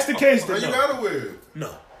 if that's the case, Bro, then you no. gotta wear it.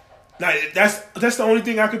 No. Now, that's the only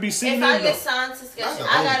thing I could be seen If in. I No, get signed to Skechers, That's the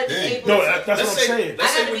I gotta only be thing. able no to. that's what I'm Let's say- saying.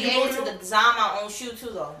 let's I say gotta when be you go able to to design my own shoe too,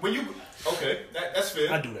 though. When you that's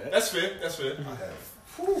fair. I do that. That's fair. I have.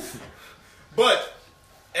 Whew. But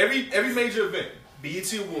every major event,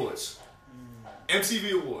 BET Awards,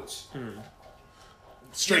 MTV Awards,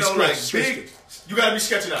 Straight like straight. big, you gotta be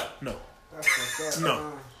sketching out. No. That's fucked up.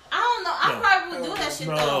 No. I don't know. I No. probably would do that shit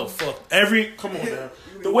No, though. fuck. Come on now.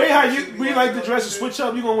 The way how we like to dress and switch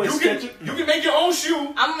up, you gonna wear You can Skechers? make your own shoe.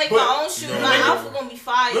 I'm gonna make but- my own shoe. No. My outfit gonna be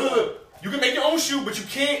fire. Look. You can make your own shoe, but you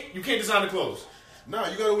can't design the clothes. Nah,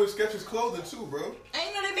 you gotta wear Skechers clothing too, bro. I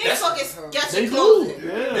ain't know they made That's- fucking They Skechers do. clothing.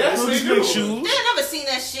 Yeah. Yes, They don't they just do. make shoes. I never seen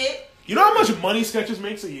that shit. You know how much money Skechers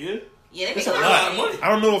makes a year? Yeah, they It's make a a lot. of money. I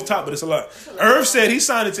don't know off top, but it's a lot. Irv said he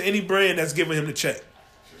signed it to any brand that's giving him the check.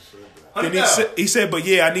 Then he said, but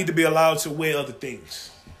yeah, I need to be allowed to wear other things.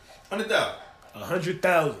 100,000.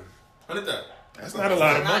 100,000. 100,000. That's not a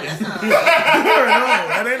lot of money. That's No, not.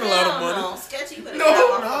 that ain't a lot of money. No, Sketchy, you better No, get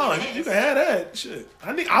out my No, fucking you ass. can have that shit.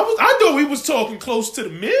 I thought we was talking close to the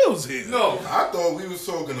mills here. No. I thought we was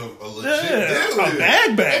talking a legit Yeah, deal a here. bag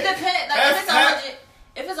It bag. depends. Like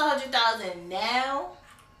if it's 100,000 now,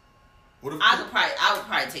 What if I would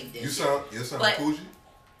probably take this. you sound But- Coogee?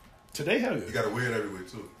 Today, hell You yeah. gotta wear it everywhere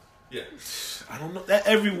too. Yeah. I don't know. That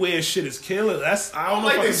everywhere shit is killer. I don't know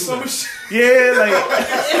Like if I they can do so that. much.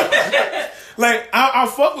 Yeah, like I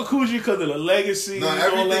fuck with Coogee because of the legacy Nah, and all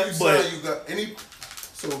everything that. you But sign, you got any.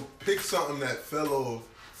 So pick something that fell off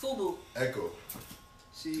Fubu. Echo.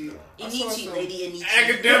 See, I saw Inichi, some. Lady Inichi.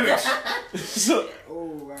 Academics. so, Oh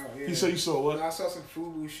wow, yeah. you saw what? No, I saw some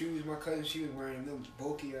FUBU shoes. My cousin, she was wearing them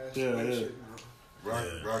bulky ass Yeah, white yeah. shit.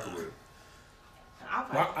 Rock with it.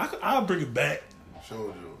 I'll bring it back.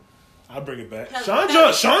 Show I'll bring it back.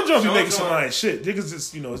 Sean John be making some iron shit. Niggas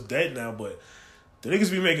just, it's dead now, but the niggas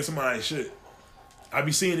be making some iron shit. I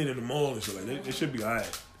be seeing it in the mall and shit. Like, it should be alright.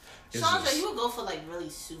 Sean John, you would go for like really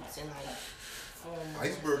suits and like.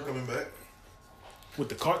 Iceberg coming back with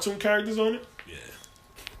the cartoon characters on it. Yeah.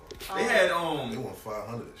 They had They want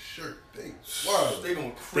 $500 a shirt. They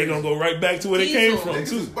going crazy. They gonna go right back to where they came from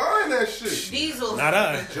too. too. Buying that shit. Diesel. Not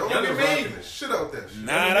I. Joe been rocking the shit out that shit.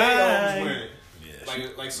 Not I.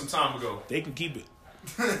 Like some time ago. They can keep it.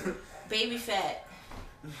 Baby fat.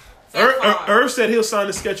 Irv said he'll sign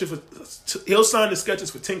the sketches for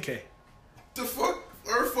 $10K. The fuck?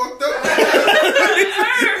 Irv fucked up.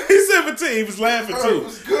 He said for 10. He was laughing too. Irv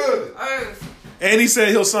was good. Irv. And he said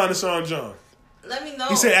he'll sign to Sean John. Let me know.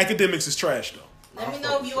 He said academics is trash though. Let me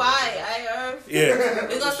know if you Irv. Yeah.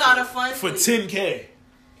 We're gonna start a fund for $10K.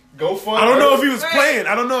 Go fund. I don't know if he was playing.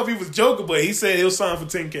 I don't know if he was joking, but he said he'll sign for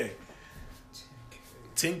 $10K.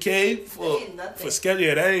 $10K for sketch.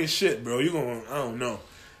 Yeah, that ain't shit, bro. You gonna? I don't know.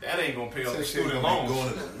 That ain't gonna pay off the student loans.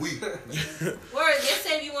 Going in a week. Word, just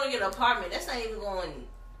say if you want to get an apartment, that's not even going to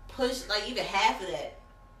push like even half of that.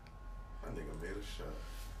 My nigga made a shot.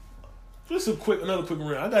 Just another quick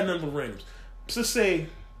round. I got nothing but randoms. Just say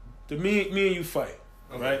that me and you fight,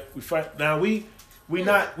 okay. Right? We fight. Now we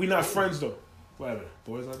not friends though. What happened?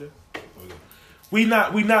 Boys out there? Okay. We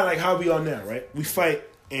not like how we are now, right? We fight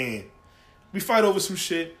over some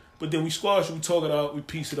shit. But then we squash it, we talk it out, we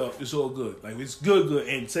piece it up. It's all good. Like, it's good.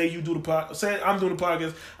 And say you do the podcast, say I'm doing the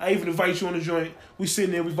podcast, I even invite you on the joint. We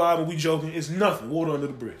sitting there, we vibing, we joking. It's nothing. Water under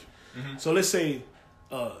the bridge. Mm-hmm. So let's say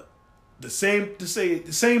the same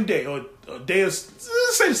day, or a day,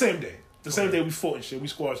 say the same day. The same day we fought and shit. We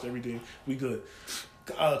squashed everything. We good.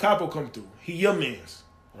 Capo come through. He your mans,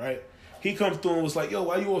 right? He come through and was like, yo,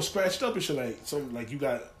 why you all scratched up and shit? Like, something like you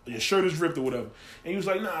got, your shirt is ripped or whatever. And he was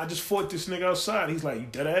like, nah, I just fought this nigga outside. He's like, you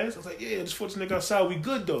dead ass? I was like, yeah, I just fought this nigga outside. We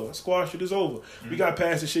good though. I squashed it. It's over. Mm-hmm. We got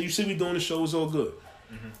past the shit. You see me doing the show. It's all good.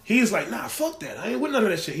 Mm-hmm. He's like, nah, fuck that. I ain't with none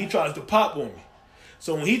of that shit. He tries to pop on me.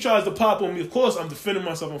 So when he tries to pop on me, of course, I'm defending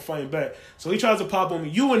myself. I'm fighting back. So he tries to pop on me.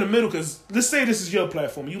 You in the middle, because let's say this is your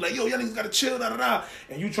platform. You like, yo, y'all niggas got to chill, da-da-da.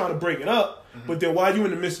 And you trying to break it up. Mm-hmm. But then while you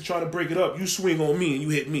in the midst of trying to break it up, you swing on me and you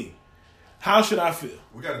hit me. How should I feel?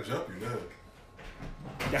 We gotta jump you now.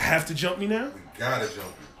 You have to jump me now? We gotta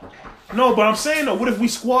jump you. No, but I'm saying though, what if we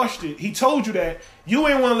squashed it? He told you that. You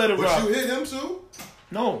ain't want to let it rock. But you hit him too?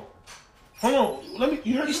 No. Hold on.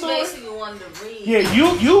 You heard the story? You basically wanted to read. Yeah,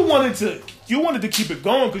 you wanted to keep it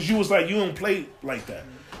going because you was like, you don't play like that.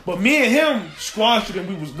 But me and him squashed it and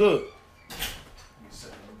we was good.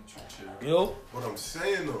 Yo. What I'm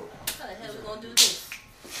saying though. How the hell we gonna do this?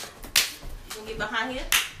 You gonna get behind here?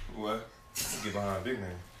 What? Get behind big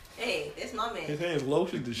man. Hey, that's my man. His hands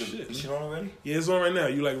lotion to shit. Is shit on already? Yeah, it's on right now.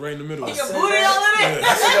 You like right in the middle. Your booty all in it?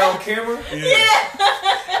 I see that on camera? Yeah.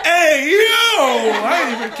 Hey, yo! I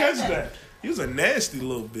didn't even catch that. He was a nasty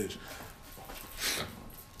little bitch.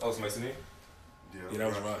 Oh, somebody seen it? Yeah, that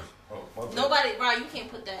was right. Oh, nobody, bro, you can't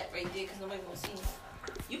put that right there because nobody gonna see you.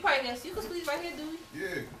 You probably guess you can squeeze right here, dude.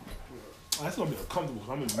 Yeah. Oh, that's gonna be uncomfortable.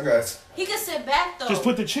 I'm in the I got. He can sit back though. Just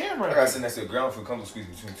put the chair right. I gotta sit next to the ground for a comfortable squeeze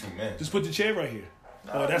between two men. Just put the chair right here.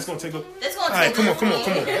 Oh, that's gonna take up. That's gonna take. All right, come on.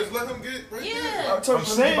 Just let him get right there. I'm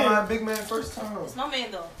saying behind big man first time. It's my man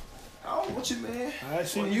though. I don't want you, man. All right,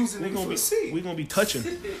 see, we gonna be touching.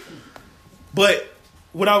 But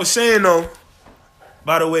what I was saying though,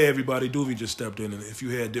 by the way, everybody, Doovie just stepped in, and if you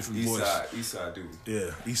had different voice, Eastside Doovie.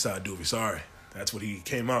 Yeah, Eastside Doovie. Sorry, that's what he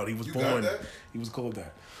came out. He was you born. Got that? He was called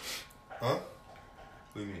that. Huh?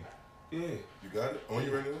 What do you mean? Yeah. You got it on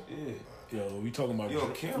you right now? Yeah. Yo, we talking about. We don't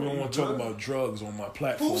want to talk about drugs on my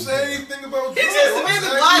platform. Who said anything about drugs? He just made the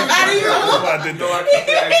blind out of you. I did No, I keep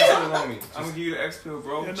the X pill on me. I'm gonna give you the X pill,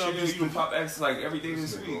 bro. Yeah, Chill, you can pop X like every day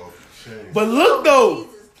this week. But look though.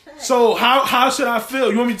 So how should I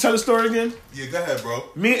feel? You want me to tell the story again? Yeah, go ahead, bro.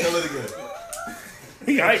 Tell it again.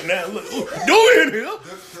 He right now. Look, do it in here.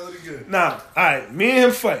 Tell it again. Nah, all right. Me and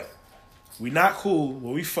him fight. We not cool,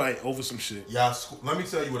 but we fight over some shit. Y'all, let me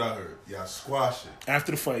tell you what I heard. Y'all squash it.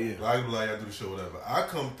 After the fight, yeah. Blah, blah, y'all do the show, whatever. I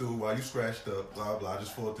come through while you scratched up, blah, blah. I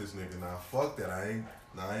just fought this nigga. Nah, fuck that. I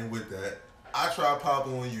ain't with that. I try to pop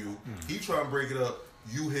on you. He try and break it up.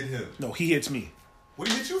 You hit him. No, he hits me. What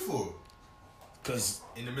did he hit you for? Cause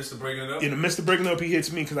in the midst of breaking it up? In the midst of breaking up, he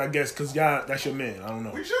hits me because y'all, that's your man. I don't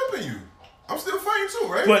know. We jumping you. I'm still fighting too,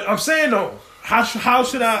 right? But I'm saying though, how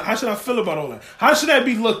should I feel about all that? How should that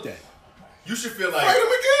be looked at? You should feel like fight him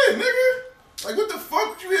again, nigga. Like what the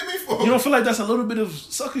fuck you hit me for? You don't feel like that's a little bit of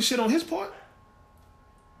sucker shit on his part?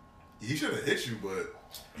 he should have hit you, but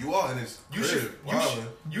you are in his crib.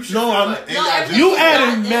 You should. You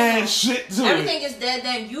added mad shit to everything is dead.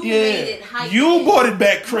 Then you made it hype. You brought it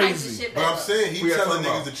back crazy. But I'm saying he telling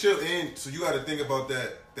niggas to chill, and so you got to think about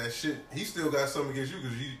that shit. He still got something against you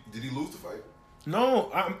because did he lose the fight? No,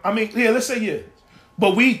 I mean, let's say yeah.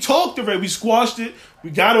 But we talked already. We squashed it. We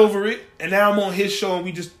got over it. And now I'm on his show and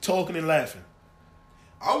we just talking and laughing.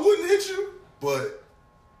 I wouldn't hit you, but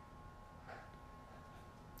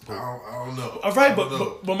I don't know. All right,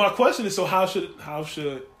 but my question is, so how should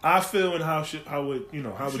I feel and how would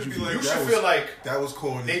you feel? You should feel like that was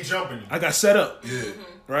corny. They jumping you. I got set up. Yeah.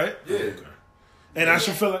 Right? Yeah. Okay. And I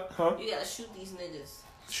should feel like, huh? You gotta shoot these niggas.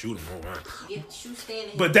 Shoot them, all right. Shoot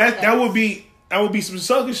standing. But that would be some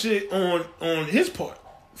sucker shit on his part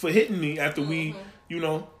for hitting me after we,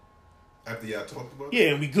 After y'all talked about it?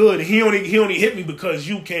 Yeah, and we good. And he only hit me because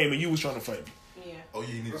you came and you was trying to fight me. Yeah. Oh, yeah,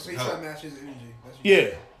 you need some help. help. Match his energy. Yeah.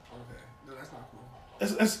 Okay. No, that's not cool.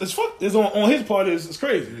 It's fuck. It's on his part. It's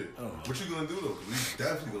crazy. Yeah. Oh. What you gonna do though? Because we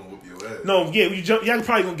definitely gonna whoop your ass. No, yeah, y'all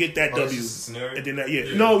probably gonna get that W. And then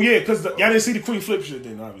because y'all didn't see the Queen Flip shit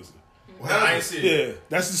then, obviously. Well, I ain't see it. Yeah,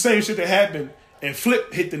 that's the same shit that happened, and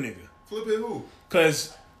Flip hit the nigga. Flip hit who?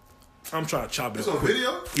 Cause I'm trying to chop it up. It's on quick.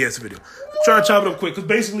 video? Yeah, it's a video. I'm trying to chop it up quick, cause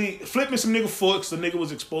basically Flip missed some nigga foot, cause the nigga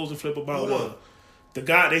was exposing Flip about the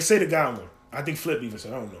guy. They say the guy won. I think Flip even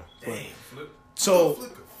said, I don't know. But, Flip.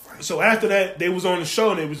 So after that, they was on the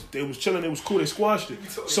show and they was chilling. It was cool. They squashed it.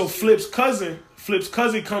 So Flip's cousin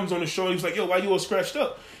comes on the show. He was like, "Yo, why you all scratched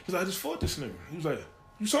up?" He's like, "I just fought this nigga." He was like,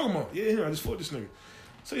 "You talking about?" "Yeah, I just fought this nigga."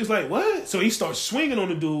 So he's like, "What?" So he starts swinging on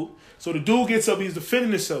the dude. So the dude gets up. He's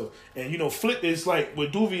defending himself, and Flip is like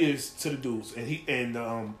what Doovie is to the dudes, and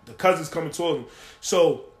the cousins coming toward him.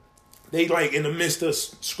 So they like in the midst of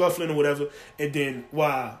scuffling or whatever, and then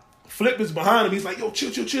while Flip is behind him, he's like, "Yo,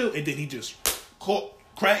 chill," and then he just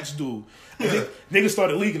cracks dude. And niggas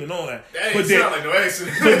started leaking and all that. That ain't sound like no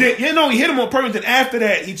accident. But then, he hit him on purpose. Then after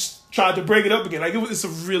that, he tried to break it up again. Like it's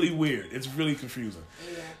really weird. It's really confusing.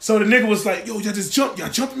 Yeah. So the nigga was like, "Yo, y'all just jumped. Y'all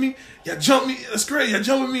jumping me. Y'all jumped me. That's great. Y'all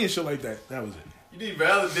jumping me and shit like that." That was it. You need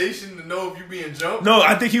validation to know if you being jumped? No,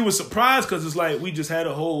 I think he was surprised because it's like we just had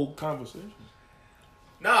a whole conversation.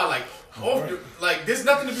 Nah, there's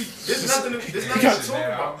nothing to talk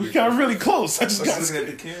about. We got really close. I just got looking at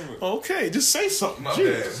the camera. Okay, just say something. My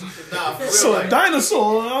Jesus. bad. Nah, for real. So a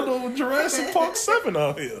dinosaur, I know Jurassic Park 7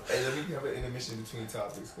 out here. Hey, let me have an intermission between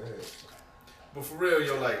topics. Go ahead. But for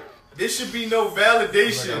real, there should be no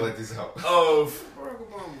validation I let this out. of.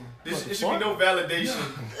 It should be no validation.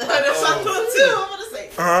 That's what I'm doing too. I'm gonna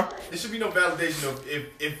say. There should be no validation of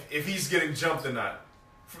if he's getting jumped or not.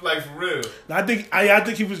 Like for real. I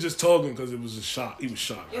think he was just talking because it was a shock. He was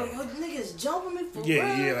shocked. Yo, niggas jumping me for real.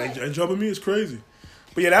 Yeah, like jumping me is crazy.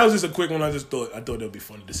 But yeah, that was just a quick one. I thought that'd be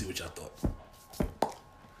funny to see what y'all thought.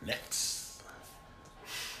 Next,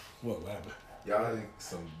 what happened? Y'all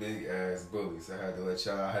some big ass bullies. I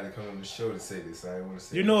had to come on the show to say this. I didn't want to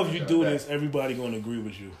say. If you do this, everybody gonna agree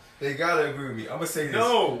with you. They gotta agree with me. I'm gonna say this.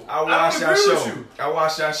 No, I watched that show. I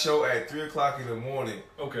watched that show at 3:00 in the morning.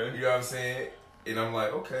 Okay. You know what I'm saying? And I'm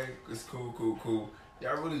like, okay, it's cool.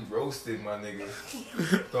 Y'all really roasted my nigga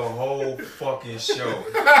the whole fucking show.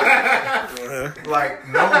 Like,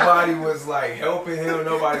 nobody was like helping him.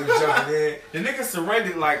 Nobody was jumping in. The nigga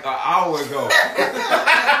surrendered like an hour ago.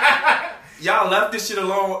 Y'all left this shit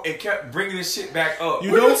alone and kept bringing this shit back up.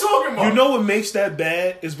 What are you talking about? You know what makes that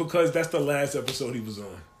bad is because that's the last episode he was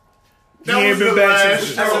on. That he ain't been back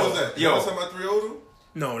since. What was that? Yo, was talking about 3-0?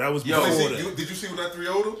 No, that was before that. Did you see when that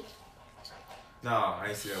 3-0? Nah, I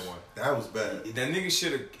ain't see that one. That was bad. That nigga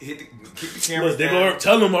should have kicked the cameras Look, they down. gonna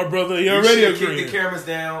tell him, my brother, he already agreed. Kicked the cameras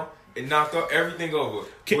down and knocked everything over.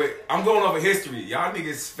 Wait, I'm going over history. Y'all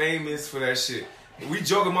niggas famous for that shit. We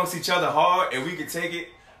joke amongst each other hard and we can take it,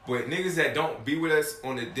 but niggas that don't be with us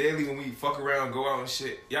on the daily when we fuck around, go out and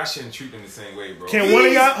shit, y'all shouldn't treat them the same way, bro. Can one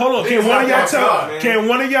of y'all, hold on, can one of y'all tell, can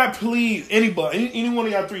one of y'all please, anybody, any one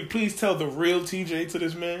of y'all three, please tell the real TJ to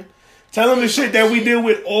this man? Tell him the shit that we deal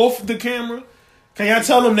with off the camera. Can y'all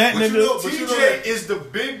tell him that, nigga? TJ is the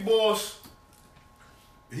big boss.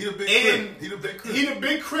 He the big crip. He the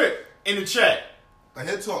big crip in the chat. I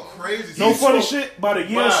had talk crazy. No funny shit about a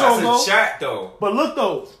year or so ago. That's a chat though. But look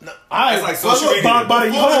though, I like social media. By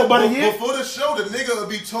the year before the show, the nigga would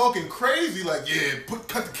be talking crazy like, yeah,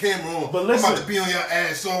 cut the camera on. But listen, I'm about to be on your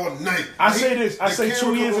ass all night. I say this. I say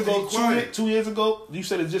 2 years ago. 2 years ago, you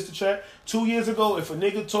said it's just a chat. 2 years ago, if a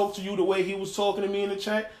nigga talked to you the way he was talking to me in the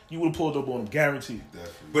chat, you would have pulled up on him, guaranteed.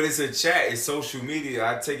 Definitely. But it's a chat. It's social media.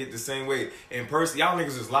 I take it the same way. In person, y'all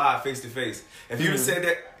niggas was live face to face. If you'd have said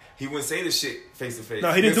that. he wouldn't say the shit face to face.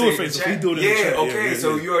 No, he didn't do it face to face. He do it in the chat. Okay,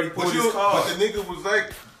 so you already put his card. But the nigga was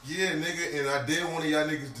like, yeah, nigga, and I dare one of y'all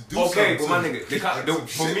niggas to do something. Okay, but my nigga,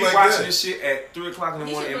 for me watching this shit at 3 o'clock in the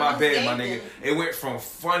morning in my bed, my nigga, it went from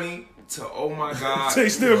funny to oh my god, they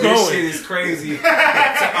still this going. Shit is crazy. To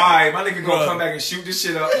alright, my nigga gonna come back and shoot this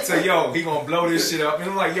shit up. To yo, he gonna blow this shit up. And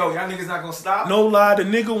I'm like, yo, y'all niggas not gonna stop. No lie, the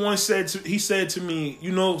nigga once said to me,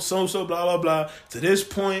 you know, so blah blah blah. To this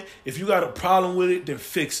point, if you got a problem with it, then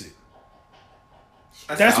fix it.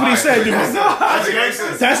 That's what he said to me.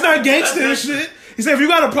 That's not gangster and shit. He said, if you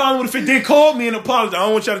got a problem with it, then call me and apologize. I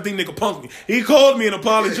don't want y'all to think nigga punked me. He called me and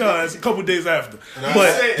apologized a couple days after.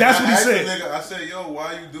 But that's what he said. Nigga, I said, yo,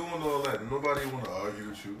 why you doing all that? Nobody want to argue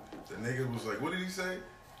with you. The nigga was like, what did he say?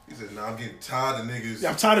 He said, nah, I'm getting tired of niggas. Yeah,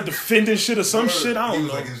 I'm tired of defending shit or some shit. I don't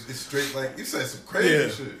know. Like, it's straight, like, he said some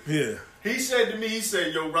crazy shit. Yeah. He said to me,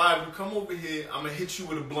 yo, Ryan, you come over here, I'm going to hit you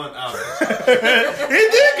with a blunt object. He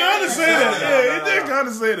did kind of say that. He did kind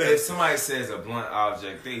of say that. If somebody says a blunt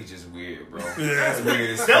object, they just weird, bro. Yeah. That's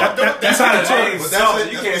weird as That's how he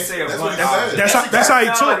talk. You can't say a blunt object. That's how he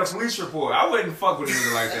talk. Like a police report. I wouldn't fuck with a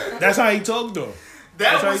nigga like that. That's how he talk, though.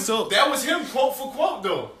 That was him quote for quote,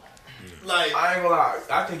 though. Like, I ain't gonna lie.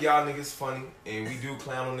 I think y'all niggas funny, and we do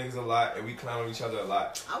clown on niggas a lot, and we clown on each other a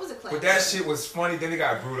lot. I was a clown. But that shit was funny. Then it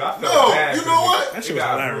got brutal. I felt bad. You know what? That shit was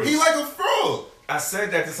hilarious. He like a frog. I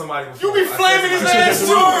said that to somebody before. You be flaming his ass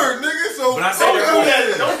word, nigga. So but I said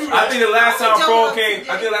that. Don't do that. I think the last time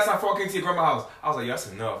Frog came to your grandma's house, I was like, yo, that's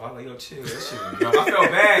enough. I was like, yo, chill, that shit is enough. I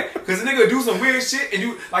felt bad because the nigga do some weird shit, and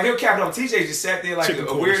you like he'll cap it up. TJ just sat there like a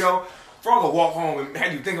weirdo. Frog will walk home and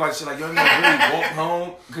had you think about shit like, yo, nigga really walk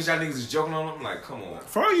home because y'all niggas is joking on him. I'm like, come on.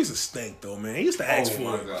 Frog used to stink though, man. He used to ask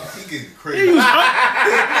for it. God. He getting crazy.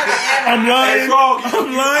 I'm lying. Hey, Frog,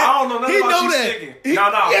 I'm lying. I don't know nothing about know you that. sticking.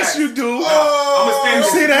 Yes, you do. I'm You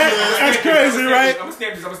see that? That's crazy, right? I'm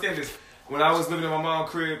gonna stamp this. When I was living in my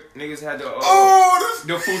mom's crib, niggas had the futon.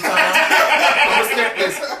 I'm gonna stamp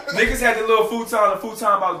this. Niggas had the little futon. The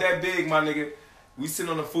futon about that big, my nigga. We sit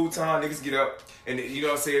on the futon, niggas get up, and you know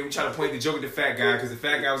what I'm saying? We trying to point the joke at the fat guy because the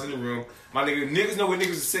fat guy was in the room. My niggas know where niggas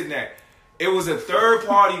was sitting at. It was a third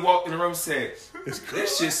party walked in the room and said,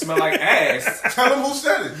 this shit smell like ass. Tell him who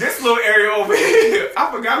said it. This little area over here.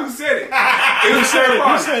 I forgot who said it. It was third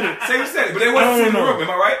party. Who said it? Say who said it, but they wasn't in the room. Am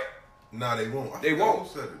I right? Nah, they won't. They won't. Who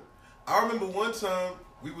said it? I remember one time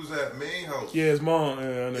we was at Main house. Yeah, his mom. Yeah,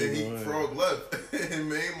 I know. And Frog left. And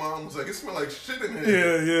Main mom was like, it smell like shit in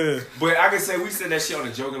here. Yeah. But I can say we said that shit on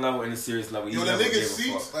a joking level and a serious level. Yo, the nigga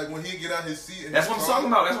seats, like when he get out his seat. And that's what I'm talking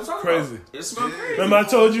about. That's what I'm talking crazy. about. It smells crazy. Remember I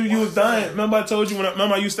told you was dying? Remember I told you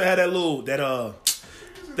remember I used to have that little, that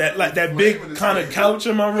big kind of couch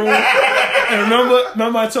in my room? And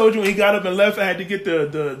remember I told you when he got up and left, I had to get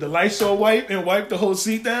the Lysol wipe and wipe the whole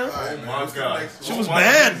seat down? Right, my God. She was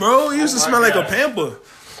bad, bro. He used to smell like a pamper.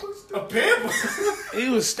 A pamper? He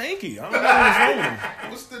was stinky. I don't know what was wrong with him.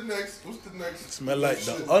 What's the next? Smell like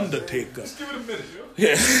the Undertaker. Just give it a minute, yo.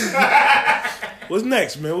 Yeah. What's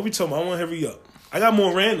next, man? What we talking about? I want to hurry up. I got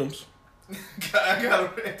more randoms. I got a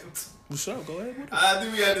random. What's up? Go ahead. I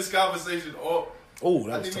think we had this conversation off. Oh,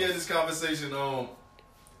 that I was think tough. we had this conversation off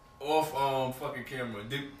fucking camera.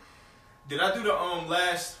 Did I do the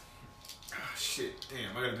last? Shit,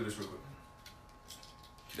 damn! I gotta do this real quick.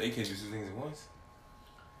 They can't do two things at once.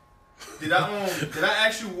 Did I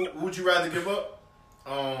ask you would you rather give up?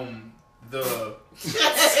 I'm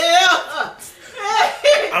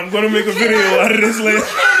gonna make a video out of this later.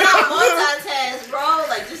 Multitask, bro.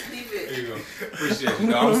 Like, just leave it. There you go. Appreciate it.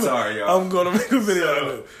 No, I'm sorry, y'all. I'm gonna make a video out of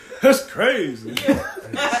it. That's crazy.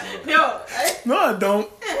 No, No, I don't.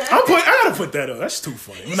 I gotta put that up. That's too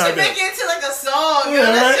funny. you should make it into like a song. Yeah,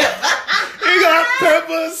 Yo. right? He got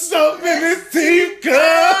pepper soap in his teeth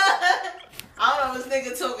cup. I don't know this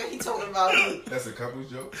nigga talking. He talking about me. That's a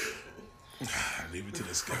couple's joke. Leave it to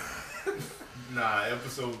this guy. Nah,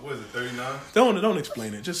 episode what is it 39? Don't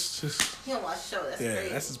explain it. Just He don't watch the show. That's yeah.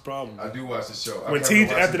 crazy. That's his problem. I do watch the show. When TJ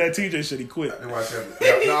after that TJ shit, he quit. I did watch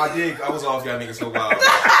that. No, I did. I was off y'all niggas for a while. I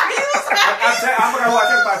forgot who I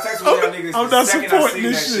texted my text with y'all niggas. I'm not supporting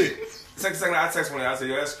this shit. Second I text one, I said,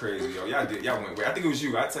 yo, that's crazy, yo. Y'all went way. I think it was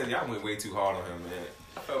you. I tell you, y'all went way too hard on him, man.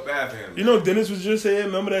 I felt bad for him. You know, Dennis was just here.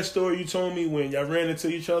 Remember that story you told me when y'all ran into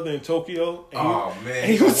each other in Tokyo? And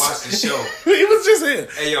he was watch the show. He was just here.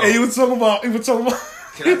 Hey, yo. And he was talking about. Can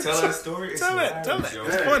I tell that story? Tell that.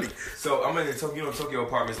 It's funny. So I'm in the Tokyo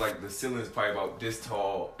apartments. Like the ceiling is probably about this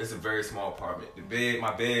tall. It's a very small apartment.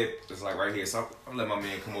 My bed is like right here. So I'm letting my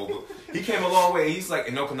man come over. He came a long way. He's like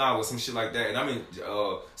in Okinawa, some shit like that. And I'm in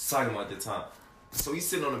Saitama at the time. So he's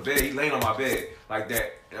sitting on the bed. He laying on my bed like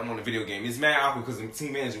that. And I'm on the video game. It's mad awkward because the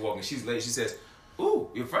team manager walking. She's late. She says, "Ooh,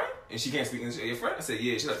 your friend? And she can't speak English. Your friend? I said,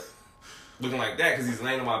 yeah. She's like, looking like that because he's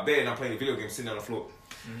laying on my bed and I'm playing the video game sitting on the floor.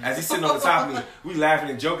 Mm-hmm. As he's sitting on the top of me, we laughing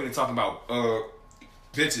and joking and talking about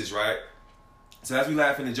bitches, right? So as we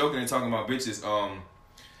laughing and joking and talking about bitches,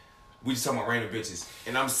 we just talking about random bitches.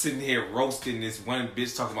 And I'm sitting here roasting this one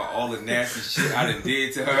bitch, talking about all the nasty shit I done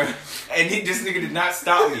did to her. And this nigga did not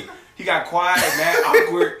stop me. He got quiet and mad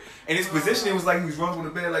awkward. And his positioning was like he was rubbing the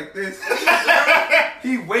bed like this.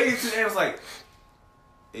 He waited to the end, was like,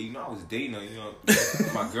 hey, you know I was dating her, you know,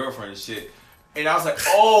 my girlfriend and shit. And I was like,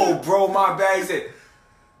 oh, bro, my bad. He said,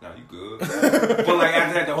 nah, you good. But like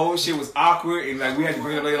after that, the whole shit was awkward, and like we had to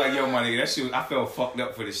bring it later. Like, yo, my nigga, that shit was, I felt fucked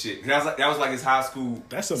up for the shit. That was like his high school.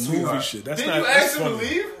 That's a movie shit. That's Didn't not. You ask him to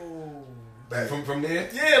leave? Back from there?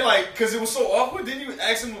 Yeah, like because it was so awkward. Didn't you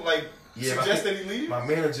ask him like suggest that he leave? My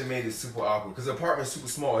manager made it super awkward because the apartment's super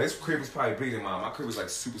small. His crib was probably bigger than mine. My crib was like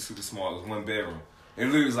super small. It was 1 bedroom. It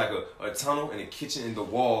literally was like a tunnel and a kitchen in the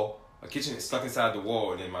wall. A kitchen stuck inside the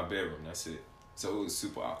wall, and then my bedroom. That's it. So it was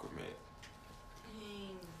super awkward, man.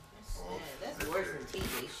 That's worse than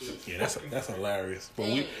TJ shit. Yeah, that's hilarious.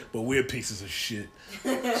 But we're pieces of shit.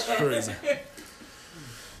 It's crazy.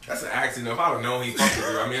 That's an accident. If I would known he fucked with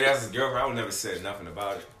her, I mean, that's his girlfriend, I would never said nothing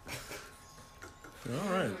about it. All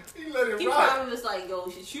right. He let it He rock. probably was like, yo,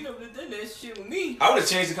 she never done that shit with me. I would have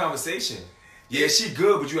changed the conversation. Yeah, she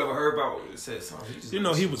good, but you ever heard about what it said? You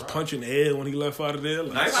know, he was punching air when he left out of there.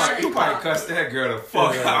 Like, he probably cussed that girl the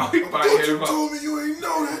fuck out. He probably hit him up. told me you ain't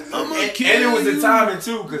know that. I'm And it was the timing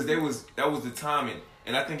too, because that was the timing,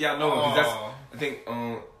 and I think y'all know it. That's I think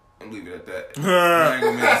I'm leave it at that. I ain't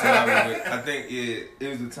gonna make it sound, but I think it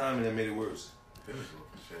was the timing that made it worse. Dennis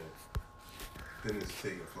for sure. Dennis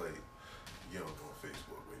taking flight. Young on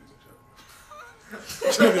Facebook,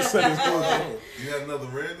 ladies and gentlemen. You had another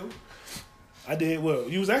random? I did. Well,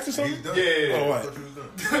 you was asking something? He's done. Yeah. Oh, I right. thought you was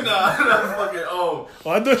done. Nah, fucking Oh,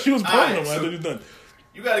 I thought she was playing him. So I thought you was done.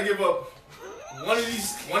 you gotta give up one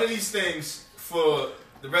of these things for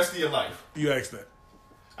the rest of your life. You asked that.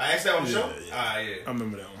 I asked that on the show? Yeah. Yeah. I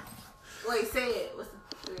remember that one. Wait, say it. What's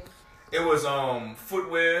the three? It was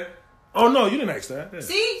footwear. Oh, no, you didn't ask that. Yeah.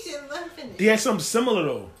 See? She didn't let him finish. He had something similar,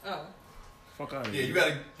 though. Oh. Fuck out of Yeah,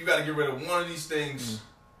 here. you gotta get rid of one of these things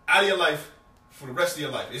out of your life for the rest of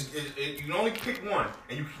your life. You can only pick one,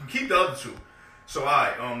 and you can keep the other two. So,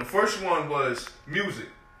 the first one was music.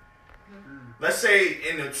 Let's say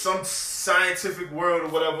in some scientific world or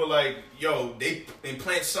whatever, like, yo, they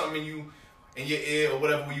implant something in your ear or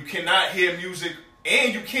whatever, where you cannot hear music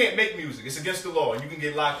and you can't make music. It's against the law, and you can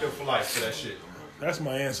get locked up for life for that shit. That's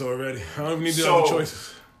my answer already. I don't even need the other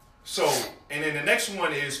choices. So, and then the next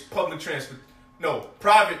one is private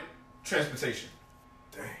transportation.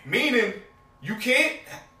 Dang. Meaning, you can't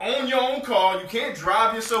own your own car, you can't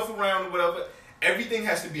drive yourself around or whatever. Everything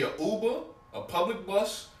has to be an Uber, a public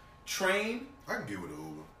bus, train. I can get with an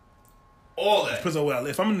Uber. All that. Depends on where I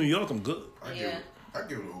live. If I'm in New York, I'm good. I get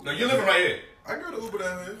with an Uber. No, you're living right here. I get an Uber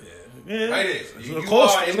down here. Yeah. Right here. It's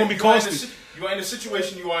going to be costly. You are in the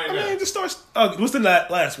situation you are in now. I mean, just start. What's the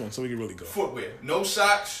last one so we can really go? Footwear. No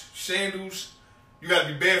socks, sandals. You got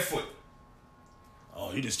to be barefoot.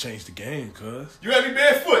 Oh, you just changed the game, cuz. You got to be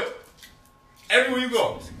barefoot. Everywhere you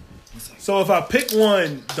go. So if I pick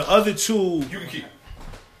one, the other two, You can keep.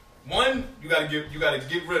 One, you gotta get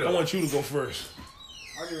rid of. I want you to go first.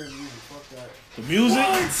 I get rid of music. Fuck that. The music?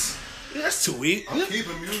 What? Yeah, that's too easy. I'm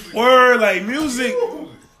keeping music. Word, like music.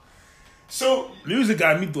 So Music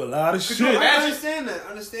got me through a lot of shit. I understand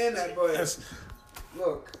that, but That's,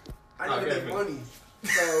 look, I need to Okay, make man. money.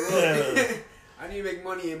 So look, Yeah. I need to make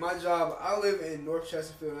money in my job. I live in North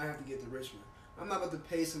Chesterfield and I have to get to Richmond. I'm not about to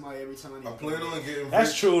pay somebody every time I need I to plan pay. on getting rich.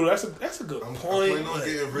 that's true. That's a good I'm point. planning on but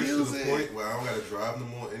getting rich to music. the point where I don't gotta drive no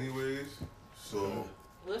more anyways. So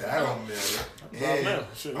What's that don't matter. Drive now. And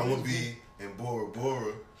Shit. I'm gonna be in Bora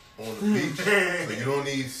Bora on the beach. So you don't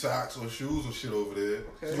need socks or shoes or shit over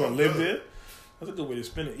there. You gonna live there? That's a good way to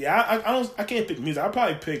spend it. Yeah, I can't pick music. I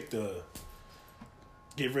probably pick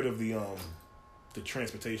get rid of the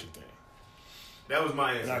transportation thing. that was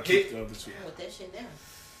my And I answer. keep the other two. I wrote that shit down.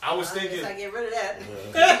 I was I guess thinking. I get rid of that.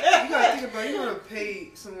 You gotta think about it. You're gonna pay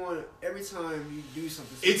someone every time you do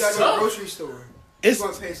something. So you It's gotta go to tough. the grocery store. It's You're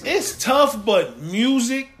gonna pay someone. it's tough, but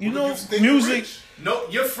music, you What know, if you think music. rich? No,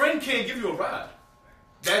 your friend can't give you a ride.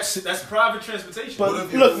 That's private transportation. But What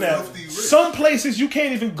if you're look now, filthy rich? some places you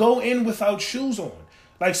can't even go in without shoes on.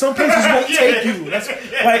 Like some places won't take you. That's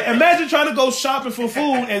like imagine trying to go shopping for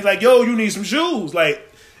food and it's like, yo, you need some shoes. Like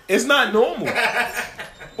it's not normal.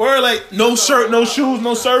 Or like no shirt, no shoes,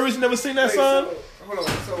 no service. Never seen that Wait, sign? so, hold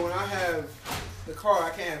on. So when I have the car, I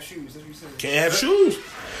can't have shoes. That's what you're saying. Can't have shoes.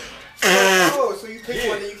 Oh, so you pick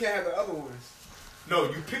one and you can't have the other ones. No,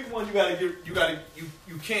 you pick one.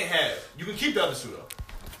 You can't have. You can keep the other two though.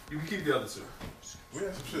 You can keep the other two. We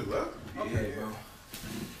have some shit left. Okay, bro.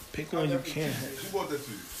 Pick one you can't have. Who bought that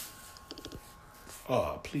to you?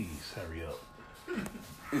 Oh, please hurry up.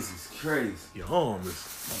 This is crazy. Your arm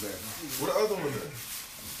is. What the other one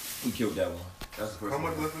is? We killed that one. That's the first How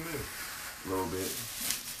one. much left in there? A little bit.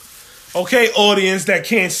 Okay, audience that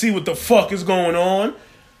can't see what the fuck is going on.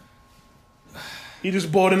 He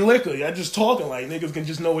just bought in liquor. Y'all just talking like niggas can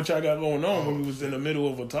just know what y'all got going on when we was in the middle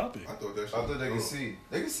of a topic. I thought that shit. I thought they could see.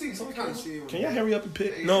 They can see. Some Can't see it. Can y'all hurry up and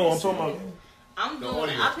pick? No, I'm talking about.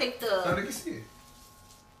 I picked No, they the. can see it.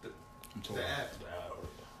 I'm talking The about. app.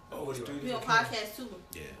 Oh, it's We on podcast too.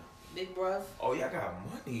 Yeah. Big bruv. Oh, y'all got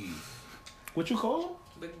money. What you call him?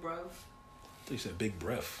 Big bruv. They said big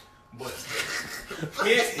breath. But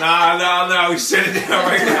Nah. We shut it down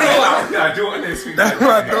right now. I'm not doing this. That's what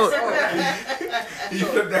I thought. You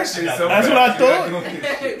flipped that shit so That's fast. what I thought.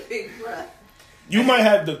 Big bruv. You might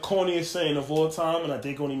have the corniest saying of all time, and I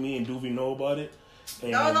think only me and Doobie know about it.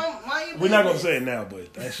 And No, mind your we're not gonna business. say it now,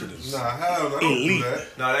 but that shit is. Nah, hell no. I don't Elite. do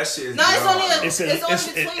that. Nah, that shit is. No, it's only It's between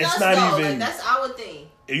it's us not though. even- Like, that's our thing.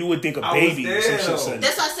 You would think a I was baby there, or some shit though. said.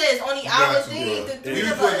 That's what I said. It's only our Got you, thing. bro. The three You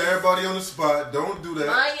of putting us. everybody on the spot. Don't do that.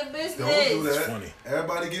 Mind your business. Don't do that. It's funny.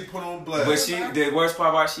 Everybody get put on blast. But the worst part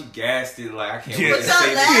about it, she gassed it. Like, I can't Yeah. wait to What's up,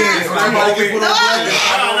 say lad? this. It's my Everybody get put moment. on blast.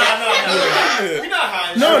 We're not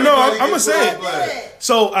high. No, Everybody I'm get gonna put say on it. blast.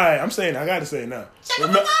 So, alright, I'm saying it. I gotta say it now. Check it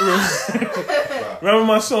Remember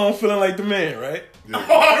my song "Feeling Like the Man," right?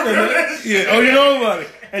 Yeah. Yeah. Oh, you know about it.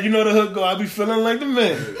 And you know the hook go, "I be feeling like the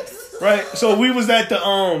man," right? So we was at the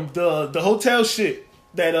hotel shit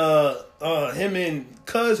that him and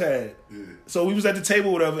Cuz had. Yeah. So we was at the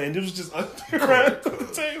table, whatever, and it was just around the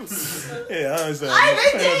table. Yeah, I understand.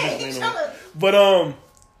 I Ain't did. no bitch, but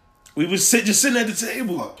we was just sitting at the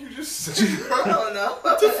table. Fuck you just said, bro. I don't know.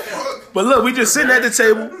 Fuck. But look, we just sitting at the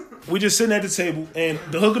table. We just sitting at the table, and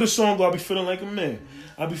the hook of the song go, "I be feeling like a man.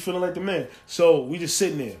 I be feeling like the man." So we just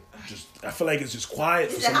sitting there. I feel like it's just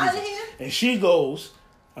quiet for Is it some hot reason. in here? And she goes,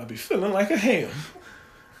 "I be feeling like a ham."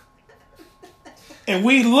 And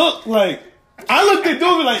we looked like, I looked at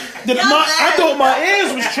Doobie like, I thought my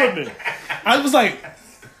ears was tripping. I was like,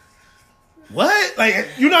 what? Like,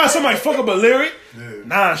 you know how somebody fuck up a lyric? Yeah.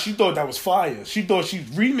 Nah, she thought that was fire. She thought she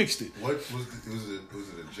remixed it. What was it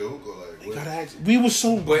a joke or like what? Gotta ask, we was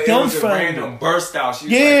so But it was a dumbfounded. random burst out. She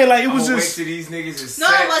was Yeah, like, it I'ma was wait just- till these niggas is No,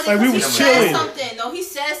 set. it wasn't. Like, we He was said chilling. something. No, he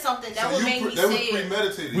said something that would make me That was say it.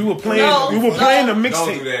 premeditated. We were playing. No, we were no. playing the Don't do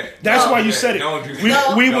mixtape. that. That's No. why you Don't do said that. it. Don't do that. We,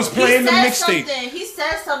 No. we was He playing the said mixtape. something. He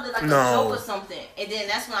said something like No. a joke or something, and then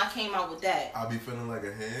that's when I came out with that. I be feeling like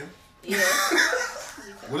a ham. Yeah.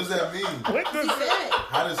 What does that mean? What He the? said.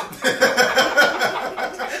 How does?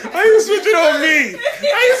 How you switch it on me?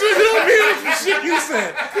 How you switch it on me with the shit you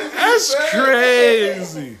said? That's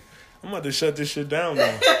crazy. I'm about to shut this shit down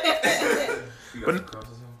now.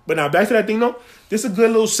 But now back to that thing though. This is a good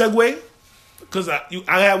little segue because I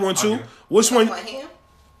had one too. Okay. Which one? My hand?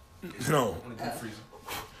 No.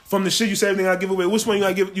 From the shit you said, everything I give away. Which one you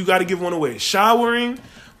gotta give? You gotta give one away. Showering,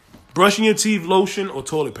 brushing your teeth, lotion, or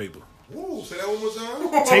toilet paper. Ooh, say that one more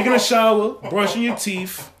time. Taking a shower, brushing your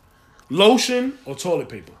teeth, lotion, or toilet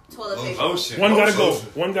paper. Toilet paper. Lotion. One gotta go. Lotion.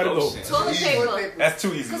 One gotta go. Lotion. Toilet Easy. paper. That's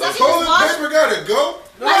too easy. Cause I can just Toilet wash. paper gotta go.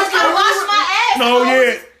 I just gotta wash my ass. No, bro.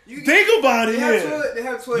 yeah. Think about it. They have Yeah. toilet. They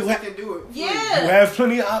have toilets that can do it. You Yeah. have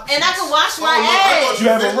plenty of options. And I can wash my Oh, no, I ass. thought You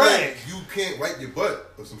have a meant, like, rag. You can't wipe your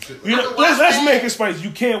butt or some shit. You Like know, I can wash let's my make ass. it spicy.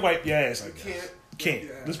 You can't wipe your ass. I guess. Can't. Can't.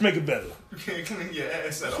 Let's make it better. You can't clean your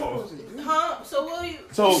ass at all. Huh? So what you?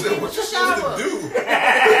 So that. What you supposed shower. to do?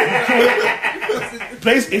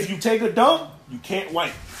 place if you take a dump, you can't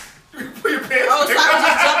wipe. Put your pants Oh, so I can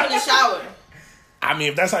just jump in the shower. I mean,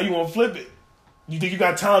 if that's how you want to flip it, you think you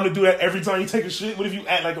got time to do that every time you take a shit? What if you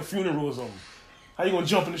act like a funeral or something? How you gonna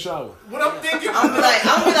jump in the shower? What I'm thinking. I'm be like,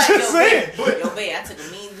 Just yo, saying. babe, yo, babe, I took a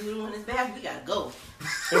mean doodle in this bathroom. We gotta go.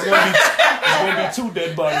 It's gonna be two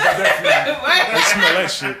dead bodies. I definitely Right? smell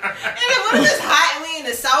that shit. And then what if it's hot and we in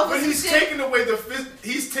the south or But some he's shit? taking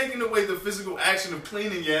away the physical action of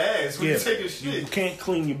cleaning your ass when Yeah, you take a you shit. can't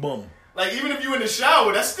clean your bum. Like even if you in the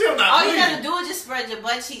shower, that's still not All you clean. gotta do is just spread your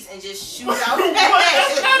butt cheeks and just shoot out. What?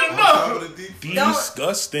 That's not On enough. top of the deep. Don't-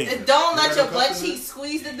 Disgusting. And don't let your You butt gotta cheeks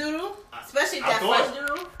squeeze the doodle, especially if I that thought- fresh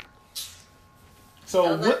doodle. So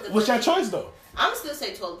Don't let the what's your butt choice though? I'm still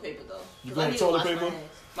say toilet paper though. You 'Cause I going need to toilet wash my paper? ass.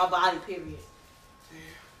 My body, period.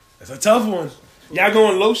 That's a tough one. Y'all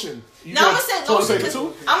going lotion? I'm gonna say lotion.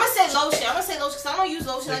 I'm gonna say lotion because I don't use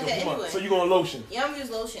lotion like that anyway. So you going lotion? Yeah, I'm gonna use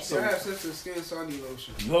lotion. So I have sensitive skin, so I need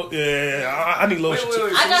lotion. I need lotion.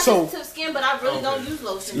 Wait. I got sensitive skin, but I really don't use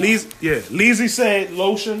lotion. Leezy said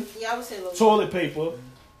lotion. Yeah, I would say lotion. Toilet paper.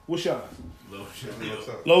 What's y'all? Lotion.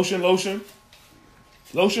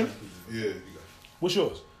 Yeah. What's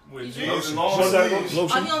yours? Lotion. Lotion.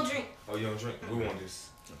 Oh, you don't drink. Oh, you don't drink? We want this.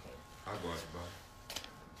 I'll go out to buy.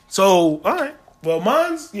 So, all right. Well,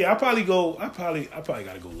 mine's, I probably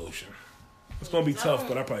gotta go lotion. It's gonna be tough,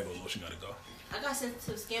 but I probably go lotion. Gotta go. I got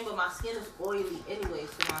sensitive skin, but my skin is oily anyway,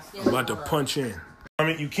 so my skin. I'm about to punch in. I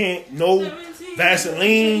mean, you can't, no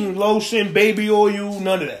Vaseline, lotion, baby oil,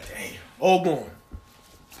 none of that. Damn. All gone.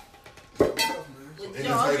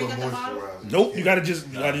 Nope, you gotta just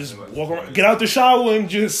walk around, get out the shower, and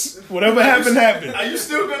just whatever happened. Are you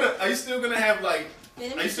still gonna have like?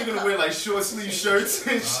 Are you still gonna wear like short sleeve shirts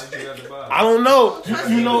and shit? I don't know.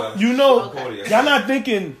 You know. Y'all not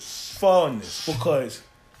thinking far on this because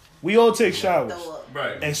we all take showers,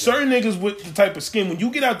 right? And certain niggas with the type of skin, when you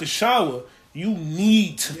get out the shower, you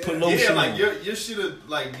need to put lotion like on. your shit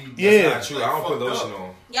like That's not true. I don't put lotion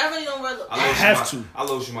on. Y'all really don't wear. I have to. I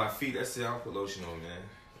lotion my feet. That's it. I don't put lotion on,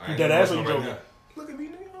 man. That ass on right now. Look at me,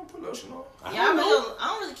 nigga. I don't put lotion on. I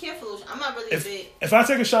don't really care for lotion. I'm not really big. If I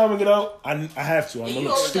take a shower and get out, I have to. I'm gonna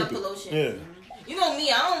look stupid. Put lotion. Yeah. You know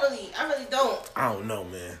me. I really don't. I don't know,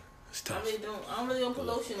 man. It's tough. I really don't put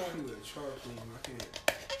lotion on.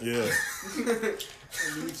 Yeah.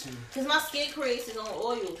 Because my skin creates its own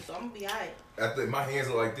oil, so I'm gonna be alright. I think my hands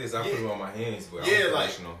are like this. I put them on my hands, but I don't put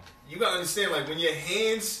lotion on. You gotta understand, like when your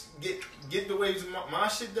hands get the way my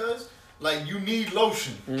shit does. Like, you need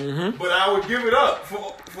lotion. Mm-hmm. But I would give it up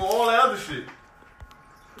for all that other shit.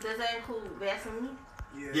 Does that include Vaseline?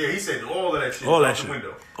 Yeah, he said all of that shit. All that shit.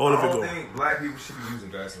 Window. All of it I go. don't think black people should be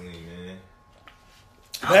using Vaseline, man.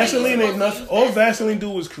 Vaseline ain't nothing. All Vaseline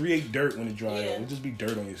do is create dirt when it dries out. It'll just be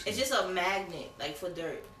dirt on your skin. It's just a magnet, like for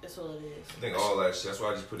dirt. That's all it is. I think all that shit. That's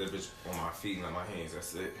why I just put that bitch on my feet and on my hands.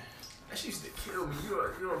 That's it. That shit used to kill me.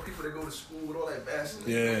 You know people that go to school with all that Vaseline.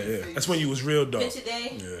 Yeah. That's when you was real dark. Picture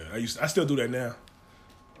day. Yeah, I still do that now.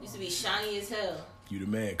 Used to be shiny as hell. You the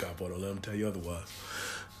man, Capo. Don't let him tell you otherwise.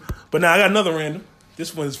 But now I got another random.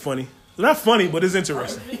 This one is funny. It's not funny, but it's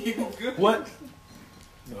interesting. What?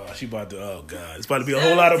 Oh, she about to. Oh God, it's about to be a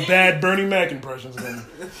whole lot of bad Bernie Mac impressions.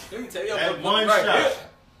 Let me tell you, that one shot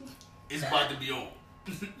is about to be on.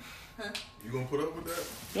 You gonna put up with that?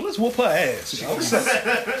 Yo, let's whoop her ass. She gonna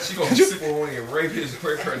sip on and rape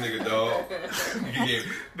her nigga, dog.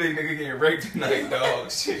 Big nigga getting raped tonight, dog.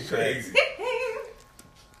 Shit crazy.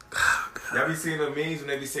 Y'all be seeing the memes when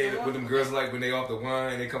they be saying that with them girls like when they off the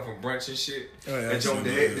wine and they come from brunch and shit. Oh, yeah, and jump the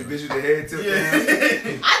head, the bitch with the head tip.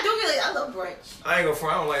 I love brunch. I ain't gonna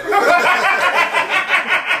front. I don't like that.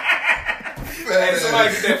 Hey, somebody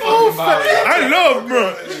get that fucking body. I love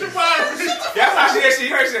brunch. That's how she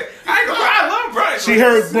heard shit. I ain't gonna front. I love brunch. She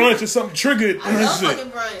heard brunch or something triggered. I love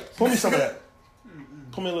fucking brunch. Pour me some of that.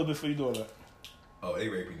 Pour me a little bit before you do all that. Oh, they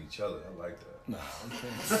raping each other. I like that. Nah, I'm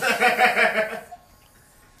kidding.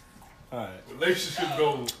 All right. Relationship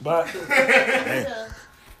goals. Bye.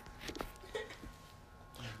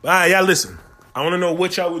 All right, y'all listen. I want to know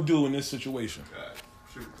what y'all would do in this situation.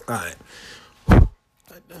 All right.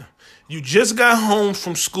 You just got home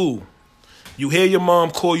from school. You hear your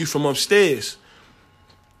mom call you from upstairs.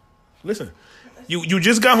 Listen. You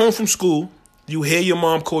just got home from school. You hear your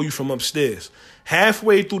mom call you from upstairs.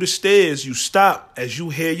 Halfway through the stairs, you stop as you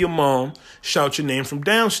hear your mom shout your name from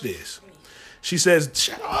downstairs. She says,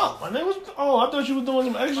 "Shut up, my name was." Oh, I thought you were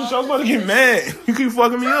doing some extra shit. I was about to get mad. You keep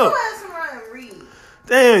fucking me up.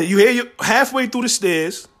 Damn, you hear you halfway through the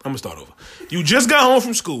stairs. I'm gonna start over. You just got home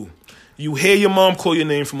from school. You hear your mom call your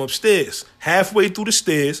name from upstairs. Halfway through the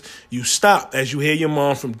stairs, you stop as you hear your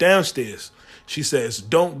mom from downstairs. She says,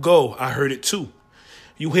 "Don't go. I heard it too."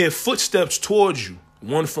 You hear footsteps towards you.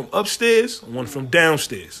 One from upstairs, one from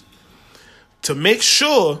downstairs. To make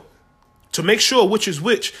sure which is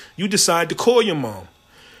which, you decide to call your mom.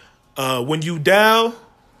 When you're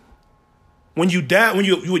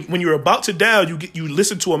about to dial, you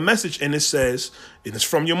listen to a message and it says, and it's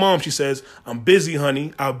from your mom. She says, "I'm busy,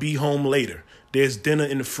 honey. I'll be home later. There's dinner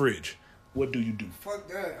in the fridge." What do you do? Fuck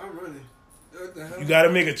that. I'm running. What the hell? You got to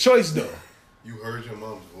make a choice though. You heard your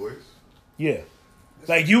mom's voice? Yeah.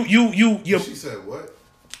 Like you. She said what?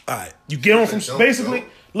 All right. You get home from basically.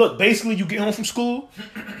 Look, basically, you get home from school,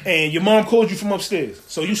 and your mom called you from upstairs.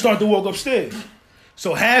 So you start to walk upstairs.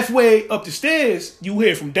 So halfway up the stairs, you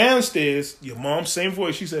hear from downstairs, your mom, same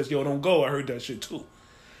voice. She says, "Yo, don't go. I heard that shit too."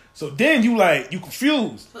 So then you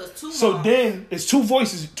confused. So then it's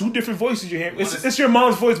two different voices you hear. It's your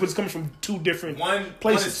mom's voice, but it's coming from two different places.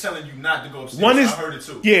 One is telling you not to go upstairs. I heard it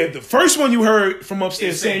too. Yeah, the first one you heard from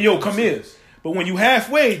upstairs saying, yo, come here. But when you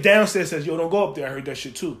halfway, downstairs says, yo, don't go up there. I heard that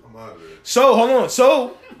shit too. I'm out of there. So, hold on.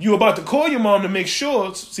 So, you about to call your mom to make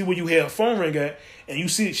sure, see where you hear her phone ring at, and you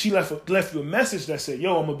see she left you a message that said,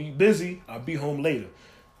 yo, I'm going to be busy. I'll be home later.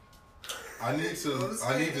 I need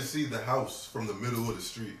to see the house from the middle of the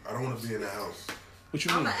street. I don't want to be in the house. What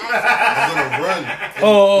you mean? I'm gonna run.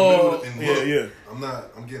 Yeah.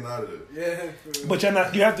 I'm getting out of there. Yeah. But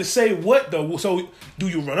you have to say what though. So do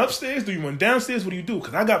you run upstairs? Do you run downstairs? What do you do?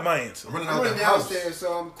 Because I got my answer. I'm running I'm out running the house. downstairs,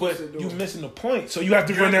 so I'm close to the door. You're missing the point. So you have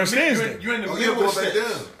to run downstairs then. You're in the Oh, middle yeah, of go back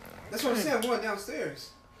down. That's what I'm saying. I'm going downstairs.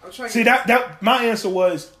 I'm trying. See that my answer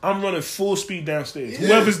was I'm running full speed downstairs. Yeah.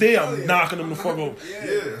 Whoever's there, I'm knocking them the fuck over.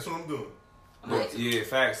 Yeah, that's what I'm doing. But yeah,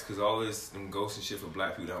 facts, because all this them ghosts and shit for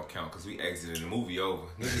black people don't count, because we exited the movie over.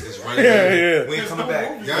 Niggas just running. Yeah. We ain't coming back.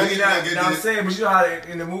 Y'all ain't gonna get I'm this. saying, but you know how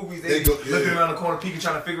in the movies they go, looking around the corner, peeking,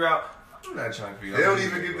 trying to figure out. I'm not trying to figure out. They don't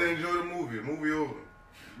even get to enjoy the movie. The movie over.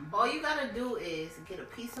 All you gotta do is get a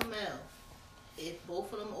piece of mail. If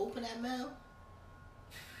both of them open that mail,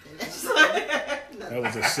 then that's That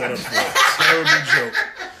was a setup for a terrible joke.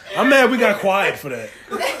 I'm mad we got quiet for that.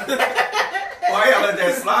 Why y'all let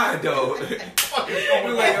that slide though?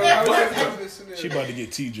 She about to get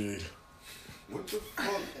TJ'd. What the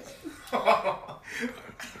fuck?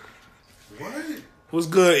 What? What's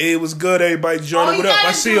good, Ed? What's good, everybody joining? What up?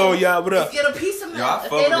 I see all y'all. What up? Get a piece of mail. Yo, I if fuck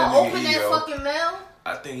they with don't that open nigga, that yo. fucking mail,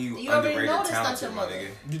 I think he you already underrated know that's not talented, your my mother.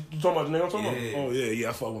 nigga. You talking about the nigga I'm talking Yeah. about? Oh, yeah,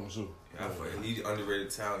 I fuck with him too. Yeah, I fuck with him. He underrated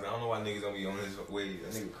talent. I don't know why niggas don't be on his way.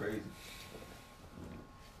 That nigga crazy.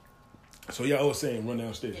 So y'all always saying run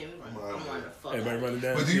downstairs. Yeah, I'm running the fuck Everybody out. running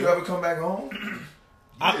down. But do you ever come back home?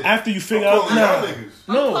 After you figure I'm out, calling y'all niggas.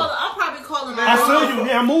 no. I'm probably calling I my feel you.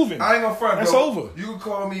 Yeah, I'm moving. I ain't gonna front. That's bro. over. You can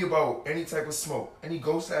call me about any type of smoke, any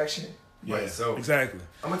ghost action. Yeah, so exactly.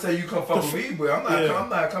 I'm gonna tell you, come fuck with me, but I'm not. Yeah. I'm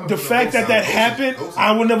not coming. The from fact that ghost house. happened,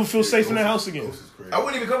 I will never feel safe in that house again. Ghost is crazy. I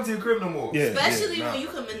wouldn't even come to your crib no more. Yeah, Especially yeah, when you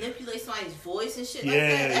can manipulate somebody's voice and shit Yeah, like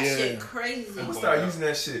that. That yeah. shit crazy. I'm gonna start using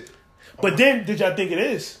that shit. But then, did y'all think it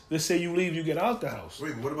is? Let's say you leave, you get out the house.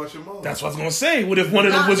 Wait, what about your mom? That's what I was gonna say. What if one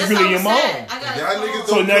of them was that's really what your I'm mom? saying. I got Y'all niggas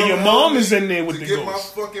So don't now come your home mom to is in there with to the get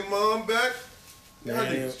ghost. my fucking mom back. Y'all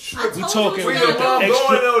Man. niggas I tripping. We told talking you Where what your you mom gotta do.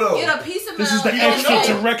 going though? Get a piece of This mail. is the and then- If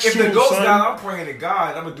extraterrestrial the ghost son. died, I'm praying to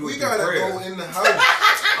God. I'm gonna do it We through gotta prayer. go in the house.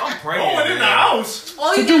 I'm praying. Going in the man. house.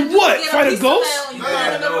 All To you do gotta what? is get Fight a piece of ghost? mail, You Nah, go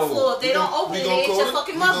on the middle no. floor. If they don't open it, it's your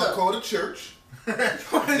fucking We gonna mother. call the church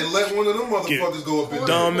and let one of them motherfuckers go up in there.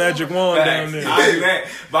 Dumb magic wand down Facts. there. I do that,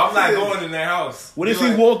 but I'm not going in that house. What if Be he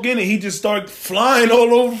like- walk in and he just start flying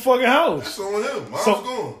all over the fucking house? That's on him. Mom's So-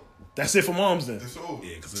 gone. That's it for moms then. It's over.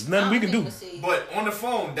 Yeah, because there's nothing we can do. But on the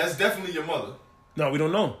phone, that's definitely your mother. No, we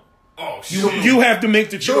don't know. Oh You shit. you have to make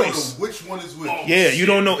the You don't know choice. which one is which. Oh. Yeah, you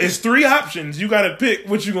don't know. It's 3 options. You got to pick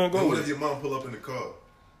what you gonna And go what if with. your mom pull up in the car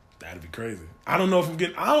That'd be crazy. I don't know if I'm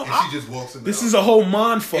getting. and she just walks in the This house? is a whole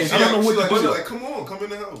mind fuck. Is I don't know what She's to like, do. she's like, come on, come in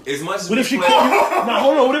the house. As much as What if she we call play- you? Nah,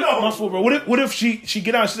 hold on. What if my fault, bro? What if she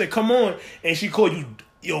get out? She said, "Come on," and she called you,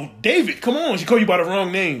 yo, David. Come on. She called you by the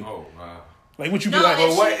wrong name. Oh wow. Like what you be No, like?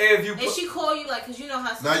 if Oh, what she, if you if she call you like, cause you know how Now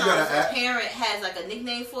you sometimes gotta a act- parent has like a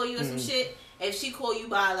nickname for you or some shit. If she call you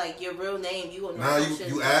by like your real name, you will know. Now some shit.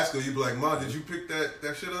 you ask her, you be like, Mom, did you pick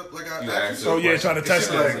that shit up like I You asked ask you? Oh her yeah, question. try to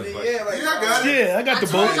test It's that. like- Yeah, like Yeah, I got it. Yeah, I got I the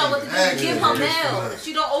told boat. her what to do. Agony. Give her mail. Yeah.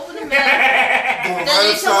 She don't open the mail. Going That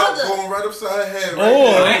right ain't your upside, mother. going right upside her head. Or,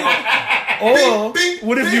 Right or Bing, bing,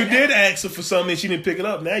 what if you bing. did ask her for something and she didn't pick it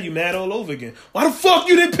up? Now you mad all over again. Why the fuck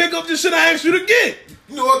you didn't pick up the shit I asked you to get?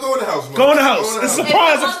 You know what? Go in the house, man. Go in the house. It's a If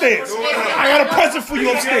surprise your mother- upstairs. if- I got a present for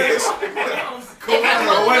you upstairs. Go in the If house.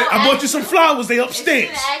 your mother I bought you some flowers. They If she upstairs.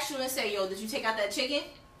 didn't ask you and say, "Yo, did you take out that chicken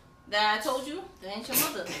that I told you?" That ain't your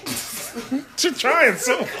mother. She trying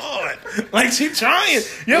so hard. Like she trying.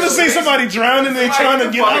 You ever see somebody drowning and they trying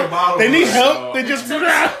to get out? They need help. They just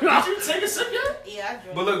drown. Did you take a sip yet? Yeah, I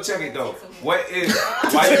drink. But look, check it though. What if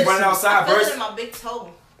while you running outside I feel it first? in my big toe.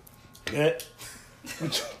 Yeah.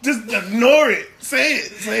 Just ignore it. Say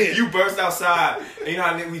it. Say it. You burst outside, and you know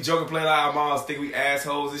how we joke and play like our moms think we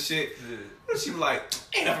assholes and shit. She was like,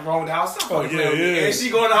 "Ain't nothing wrong with the house." Stop Oh, fucking yeah, playing with me. yeah. And she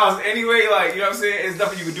go in the house anyway. Like, you know what I'm saying? It's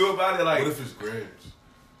nothing you can do about it. Like, What if it's Grams?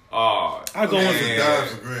 oh, I go in It's for man. a dime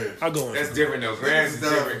for Grams. I go in. That's for different though. Grams is It's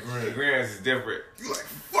down different. for Grams. Grams is different. You like,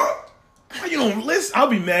 fuck. Why you don't listen? I'll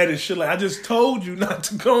be mad as shit. Like I just told you not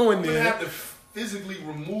to go in I'm gonna there. have to physically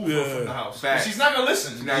remove her from the house. Facts. She's not gonna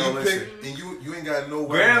listen. She's not gonna listen. And you ain't got no.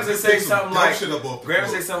 Grams would say something like.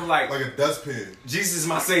 Grams say something like a dustpan. Jesus is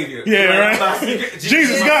my savior. Yeah, right.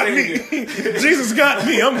 Jesus got me. Jesus got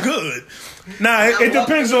me. I'm good. Nah, it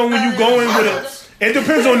depends on when you go in with it. It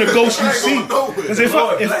depends on the ghost you see. Because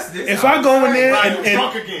if I go in there and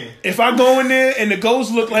if I go in there and the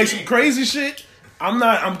ghost look like some crazy shit,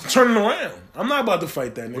 I'm turning around. I'm not about to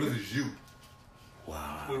fight that nigga. What if it's you?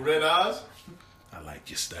 Wow. With red eyes? I like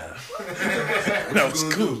your style. That was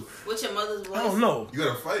cool. What's your mother's voice? I don't know. You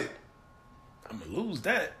gotta fight. I'm gonna lose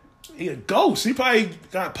that. He a ghost. He probably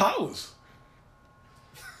got powers.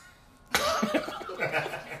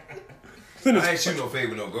 I ain't shooting no fade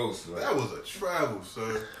with no ghosts. Right? That was a travel,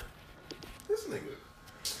 sir. This nigga.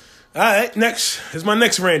 All right, next is my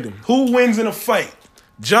next random. Who wins in a fight?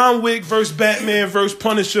 John Wick versus Batman versus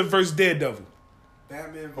Punisher versus Daredevil.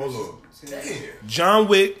 Batman Hold versus... on. Damn. John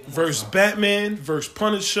Wick versus Batman versus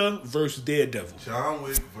Punisher versus Daredevil. John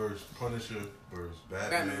Wick versus Punisher versus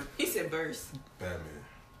Batman. He said verse. Batman.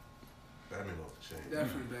 Batman off the chain.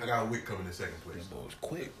 Definitely I got Wick coming in second place. That boy was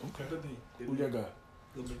quick. Okay. Who y'all got?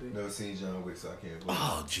 Never seen John Wick, so I can't.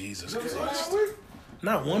 Oh, Jesus Never seen Christ. John Wick?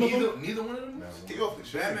 Not one of them? Neither one of them? He off the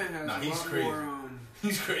chain. Batman has he's a lot crazy. more...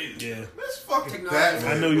 He's crazy. Yeah. That's fucking Technology.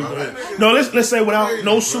 Batman. I know you bro. good. That nigga- No, let's say without crazy,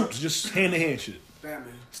 no bro. suits, just hand to hand shit.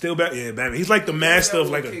 Batman. Still Yeah, Batman. He's like the master of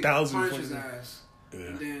like 1,000. Punches ass. Yeah.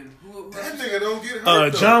 And then who That nigga don't get hurt. though.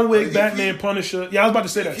 John Wick, Like, Batman, Punisher. Yeah, I was about to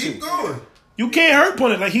say that Keep too. going. You can't hurt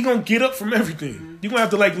Punisher. Like he gonna get up from everything. You gonna have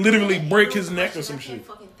to like literally break his neck or some I can't shit.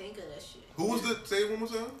 fucking think of that shit. Who was the? Say it one more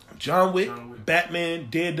time. John Wick, Batman,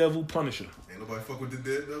 Daredevil, Punisher. Ain't nobody fuck with the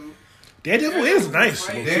Daredevil. Daredevil is nice.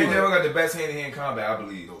 Right. Daredevil got the best hand-to-hand combat, I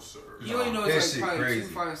believe. No sir. You only know That it's shit like probably crazy.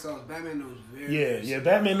 2 fighting styles. Batman knows very Yeah.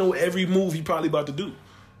 Batman know every move he probably about to do.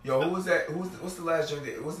 Yo, who was that? What's the last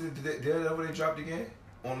joint? What's the Daredevil they dropped again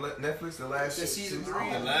on Netflix? The last The season 3.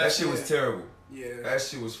 That shit was terrible. Yeah. That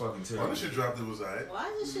shit was fucking terrible. When the shit dropped, it was alright. Why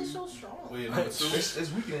is this shit so strong? Wait, number two?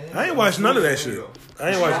 It's weekend. I ain't watched none of that shit.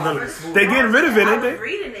 I ain't watched none of it. They getting rid of it, ain't they?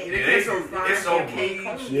 Reading it. It's so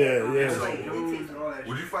Yeah.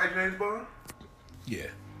 Would you fight James Bond? Yeah.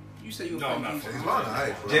 You say you No, a I'm not fight fucking James Bond,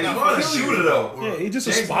 alright, bro. James Bond a shooter though. Yeah, he just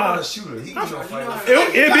a James Bond a spy. shooter. He can go fight.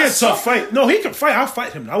 It'd be a tough fight. No, he can fight. I'll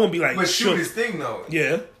fight him. I wouldn't be like But shoot shook. his thing though.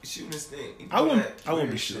 Yeah. Shooting his thing. He I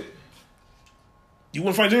wouldn't be shit. shook. You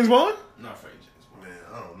want to fight James Bond? Not fighting James Bond. Man,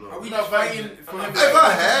 I don't know. Are we Not not fighting fighting- for him? If to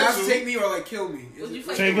I had have to. take me or like kill me? Would you Is,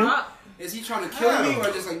 fight Say The again? Rock? is he trying to kill me or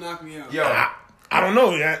just like knock me out? Yo, I don't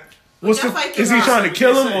know that. What's y'all the? fight Is he The trying to Rock,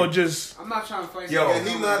 kill what him you or just? I'm not trying to fight. Yo, somebody.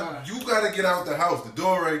 He not. You gotta get out the house. The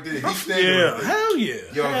door right there. He's standing. Yeah. Right there. Hell yeah. Yo,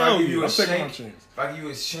 if I Hell give you yeah. a I'm taking my shank, chance. if I give you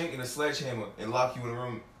a shank and a sledgehammer and lock you in a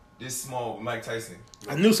room this small with Mike Tyson,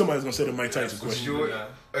 I knew somebody was gonna say the Mike Tyson would question. you do it?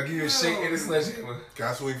 I give you a shank and a sledgehammer. Can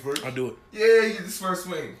I swing first? I do it. Yeah, you get this first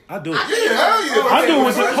swing. I do it. Yeah, hell yeah. I do it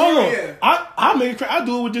with. Okay, Hold on. yeah. I make it. I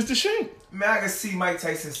do it with just the shank. Man, I can see Mike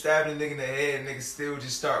Tyson stabbing a nigga in the head and niggas still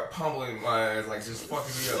just start pummeling my ass, like just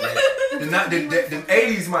fucking me up, man. The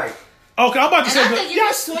 80s Mike. Okay, I'm about to And say. I think you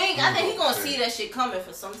Yes. swing. I think he gonna see that shit coming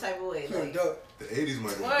for some type of way. Like, The 80s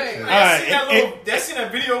might be. Word. Man, Alright, I seen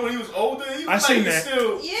that video when he was older. He was I seen he was that.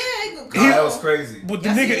 Still, yeah, it could Nah, go. that was crazy. But the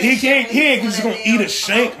Y'all nigga, see that he ain't shit just when gonna he was eat a on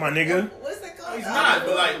shank, my nigga. What's that called? he's not,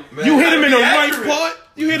 but like, Man, You hit him in the be right accurate. part.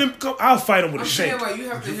 You hit him. I'll fight him with a I'm saying shank. like you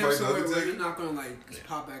have to Would you hit fight the somewhere where Undertaker? you're not gonna like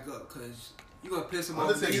pop back up because you're gonna piss him off.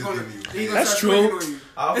 Undertaker's He's gonna, giving you- he gonna That's start true. swinging on you.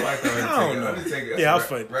 I'll fight the I don't Undertaker. know. Undertaker, that's Yeah, I'll re-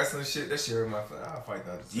 fight. Wrestling shit, that shit hurt my feelings. I'll fight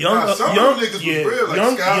the Undertaker. Young, Nah, some of young, them niggas was yeah, real, like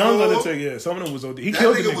young, Scott young Hall. Undertaker. Yeah, some of them was OD. He That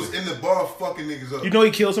killed the nigga was nigga. in the bar fucking niggas up. You know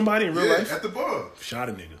he killed somebody in real yeah, life. at the bar. Shot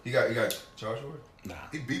a nigga. You got charged for it? Nah,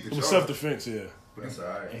 He beat the it was charge. self defense. Yeah, That's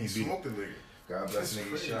alright. He smoked the nigga. God bless the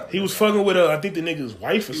nigga shot. he was fucking with I think the nigga's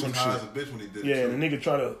wife or He some was high shit. as a bitch when he did Yeah, it. and the nigga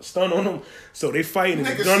tried to stun on him, so they fighting and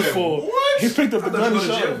the Nigga gun said, full. "What?" He picked up I the thought gun you and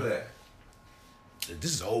go to shot jail for him. that.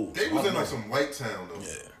 This is old. They was in like some white town though.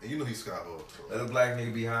 Yeah. And you know he's Scott Hall. So. Let a black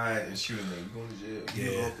nigga behind and shoot a nigga. You going to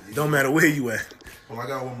jail. Yeah, don't matter where you at. Well, I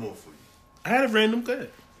got one more for you. I had a random good.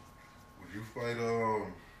 Would you fight Oh,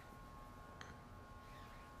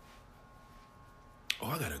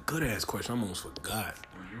 I got a good ass question. I almost forgot.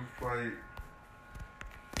 Would you fight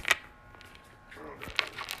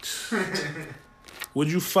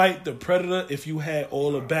Would you fight the Predator if you had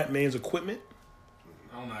all of Batman's equipment?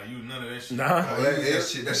 I don't know. You none of that shit. Nah. Oh, That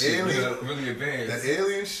shit alien, really advanced. that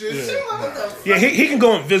alien shit? Yeah. Nah. Yeah, he can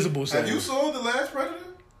go invisible. So Have you saw the last Predator?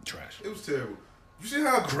 trash. It was terrible. You see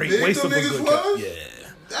how Great big waste them of a niggas good was? cast. Yeah.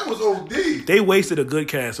 That was OD. They wasted a good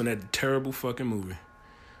cast on that terrible fucking movie.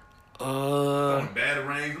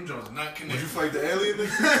 Batarangs, them Jones not connected. Would you fight the alien?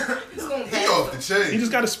 He off the chain. You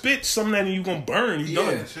just gotta spit something that you gonna burn. You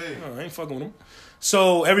done. Chain. I ain't fucking with him.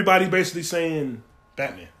 So everybody basically saying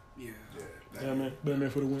Batman. Yeah. Yeah, Batman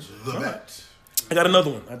for the win. The Bat. I got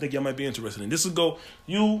another one. I think y'all might be interested in. This will go.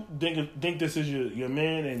 You think this is your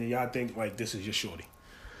man, and y'all think like this is your shorty.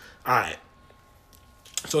 All right.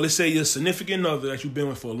 So let's say your significant other that you've been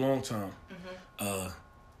with for a long time. Mm-hmm.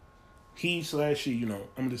 He/she, you know,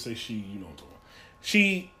 I'm gonna say she, you know what I'm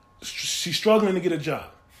talking about. She's struggling to get a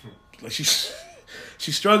job. Like she's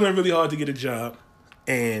struggling really hard to get a job,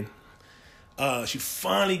 and she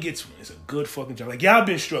finally gets one. It's a good fucking job. Like y'all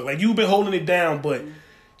been struggling. Like you've been holding it down, but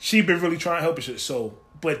she been really trying to help you. So,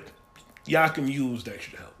 but y'all can use the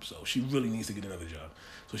extra help. So she really needs to get another job.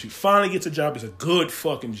 So she finally gets a job. It's a good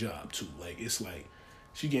fucking job too. Like it's like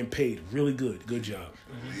she getting paid really good. Good job.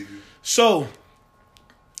 Mm-hmm. So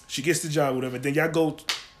she gets the job, whatever. Then y'all go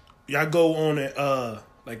on a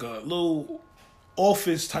like a little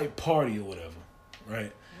office type party or whatever,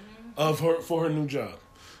 right? Mm-hmm. For her new job.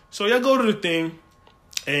 So y'all go to the thing,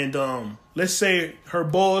 and let's say her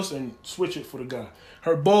boss, and switch it for the guy.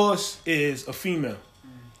 Her boss is a female,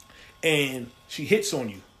 and she hits on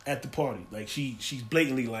you at the party. Like she's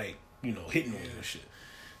blatantly like, you know, hitting on you and shit.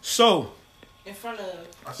 So in front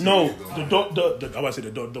of no, I was about to say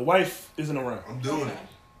the wife isn't around. I'm doing it.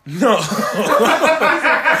 No. He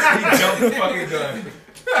jumped the fucking gun.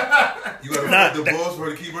 You gotta the boss for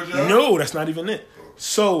her to keep her job? No, that's not even it.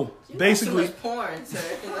 So basically, porn, sir.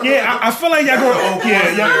 Yeah, I feel like y'all gonna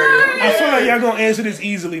I feel like y'all gonna answer this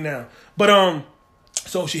easily now. But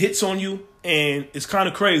so she hits on you, and it's kind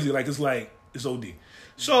of crazy. Like it's OD.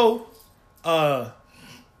 So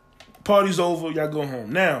party's over. Y'all go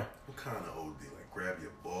home now. What kind of OD? Like grab your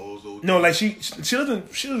balls OD? No, like she doesn't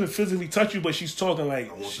physically touch you, but she's talking like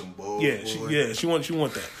I want some balls. Yeah, she want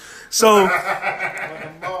that. So hey,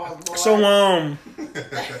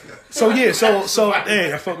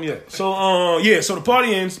 I fucked me up. So the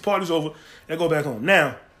party ends, the party's over, and I go back home.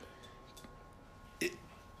 Now,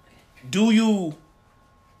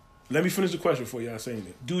 let me finish the question before y'all say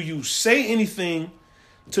anything. Do you say anything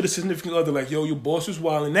to the significant other like, yo, your boss is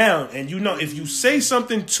wilding now, and you know if you say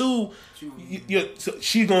something to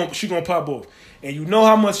she gonna pop off, and you know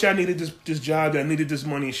how much y'all needed this job, that needed this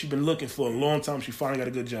money, and she been looking for a long time. She finally got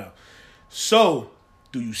a good job. So,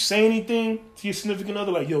 do you say anything to your significant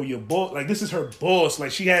other like, yo, your boss, like this is her boss,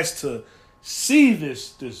 like she has to see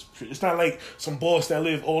this. It's not like some boss that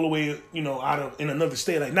live all the way, you know, in another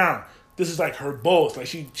state. Like, nah, this is like her boss. Like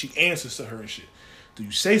she answers to her and shit. Do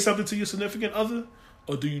you say something to your significant other,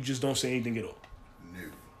 or do you just don't say anything at all? No.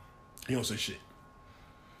 You don't say shit.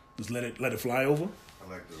 Just let it fly over. I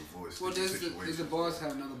like the voice. Well, does the boss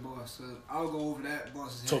have another boss? So I'll go over that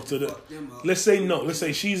boss's head. Talk to fuck them up. Let's say no. Let's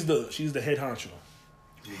say she's the head honcho.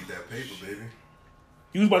 You need that paper, baby.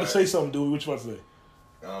 You was about to say something, dude. What you about to say?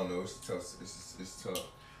 I don't know. It's tough. It's tough.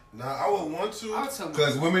 Nah, I would want to.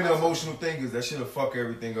 Because women are emotional thinkers. That shit'll fuck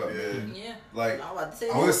everything up, man. Yeah. Like,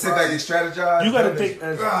 we'll sit back and strategize. You gotta think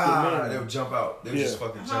as the man. They'll jump out. They'll just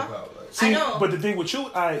fucking jump out. Like, see, I know. But the thing with you,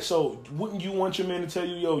 so wouldn't you want your man to tell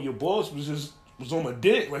you, yo, your boss was on my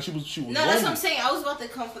dick, like she was. No, that's what I'm saying. I was about to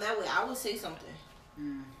come for that way. I would say something.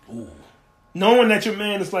 Ooh. Knowing that your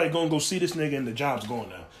man is like gonna go see this nigga and the job's going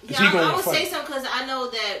now. Yeah, I would say something because I know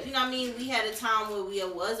that, you know what I mean, we had a time where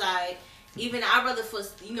I'd rather for,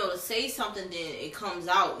 you know, to say something than it comes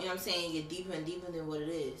out. You know what I'm saying? Get deeper and deeper than what it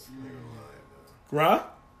is. Right?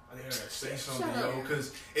 I gotta say something, yo,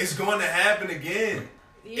 because it's going to happen again.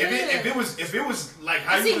 Yeah. If it was like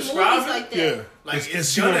how you describe it, like that. like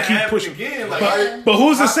it's gonna happen pushing again. Like, but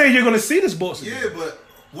who's to say you're gonna see this boss again? Yeah, but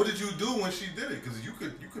what did you do when she did it? Because you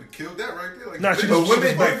could have killed that right there. Like, nah,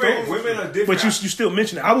 women are different. But you still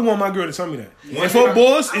mention it. I would want my girl to tell me that. Yeah. If her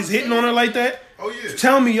boss is hitting on her like that,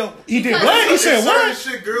 tell me, yo, he did what? He said what?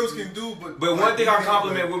 Shit girls can do, but one thing I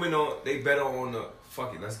compliment women on, they better on the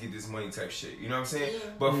fuck it, let's get this money type shit. You know what I'm saying?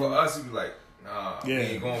 But for us, we be like, nah, we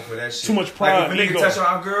ain't going for that shit. Too much pride. Like, if a nigga touch on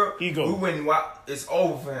our girl, ego. We win. It's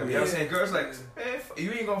over for him. You know what I'm saying? Girls like, man,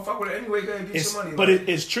 you ain't gonna fuck with her anyway. Go ahead, get your money. But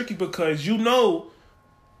it's tricky because you know,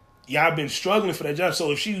 y'all been struggling for that job.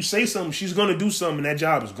 So if you say something, she's gonna do something, and that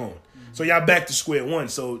job is gone. So y'all back to square one.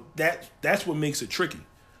 So that's what makes it tricky.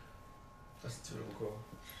 That's a terrible call.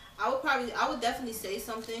 I would definitely say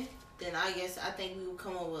something. Then I think we would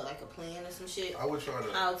come up with like a plan or some shit. I would try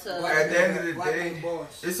to. How to at the end of the day,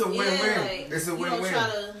 it's a win-win. It's a win-win.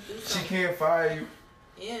 She can't fire you.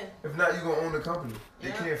 Yeah. If not, you gonna own the company. They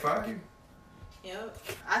can't fire you. Yep.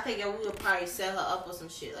 I think that we would probably set her up or some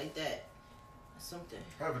shit like that. Or something.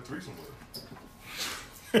 Have a threesome with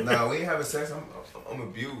her. Nah, we ain't having sex. I'm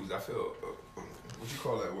abused. I feel. What you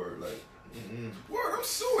call that word? Like. Word, I'm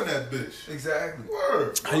suing that bitch. Exactly.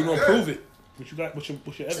 Word. How you gonna prove it? What you got? What's your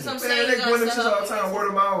evidence? I'm Man, saying they you doing this gonna shit all the time. Word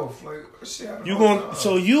of mouth. Like shit. You gonna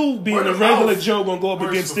so you being Word a of regular mouth. Joe gonna go up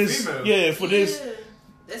Words against for this? females. Yeah, for this.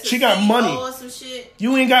 That's She a got CEO money. or some shit.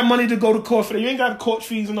 You ain't got money to go to court for that. You ain't got court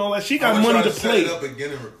fees and all that. She got money to set play. it up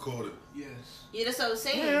again and record it. Yes. Yeah, that's what I'm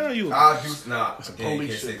saying. Yeah, you. I'll do nah. That's some Again, you police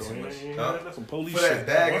can't say shit. too Though. much. Yeah, Huh? that's some police For shit. that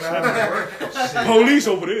bag and Watch I that. have to work. Police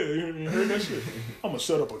over there. You heard that shit? I'm gonna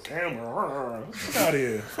set up a camera. Fuck out of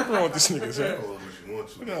here. What's wrong with this nigga, son? Call it what you want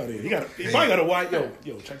to. Fuck out of here. He probably got a wire.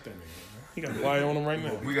 Yo, check that nigga. He got a wire on him right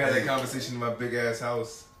now. We got that conversation in my big ass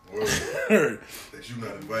house. Word. Heard. That you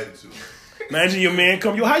not invited to. Imagine your man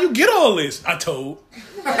come. Yo, how you get all this? I told.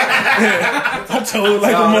 I told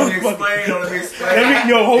like a Let me motherfucker. explain. Let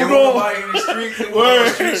me, yo, hold It on. wasn't nobody in the streets. It Word.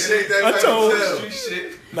 wasn't street shit. That I type told- of tell. Street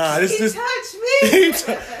shit. Nah, this. Touch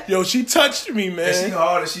me. Yo, she touched me, And she man.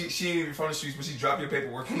 hard. She ain't even from the streets, but she dropped your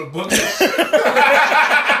paperwork on the book.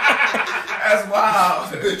 That's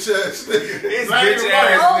wild. Bitch ass nigga. It's Black bitch and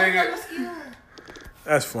ass Oh, nigga. mosquito.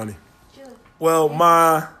 That's funny. Well,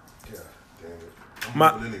 my God damn it. I'm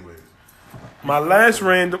My- moving anyway. my last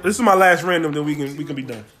random. This is my last random. Then we can be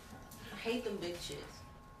done. I hate them big shits.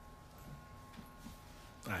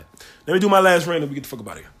 All right. Let me do my last random. We get the fuck up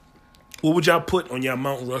out of here. What would y'all put on your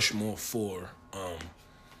Mount Rushmore for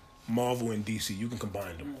Marvel and DC? You can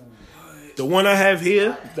combine them. The one I have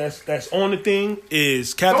here, that's on the thing,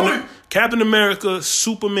 is Captain America,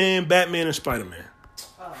 Superman, Batman, and Spider-Man.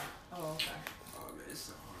 Oh, okay. Oh, man, it's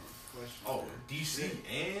a hard question. Oh,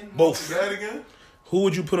 DC and Both. Say that again? Who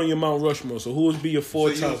would you put on your Mount Rushmore? So who would be your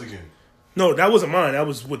four Say top? yours again. No, that wasn't mine. That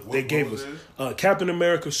was what they What gave was us. Captain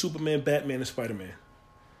America, Superman, Batman, and Spider-Man.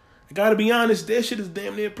 I gotta be honest, that shit is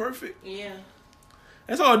damn near perfect. Yeah.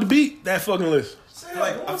 That's hard to beat, that fucking list.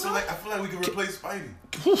 I feel like we can replace Spidey.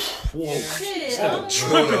 Whoa. Shit. Oh, I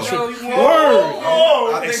tripping. Whoa.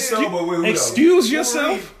 Word. I think so, but who Excuse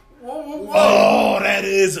yourself. Oh, that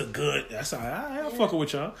is a good. That's all right. I'm fucking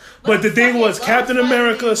with y'all. But the thing was, Captain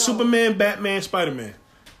America, Superman, Batman, Spider-Man.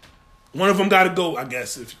 One of them got to go, I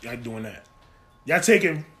guess, if y'all doing that. Y'all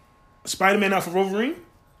taking Spider-Man out for Wolverine?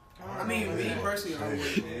 I mean, me personally, I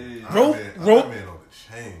would. Ro- Iron Man on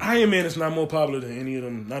the chain. Iron Man is not more popular than any of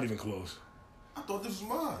them. Not even close. I thought this was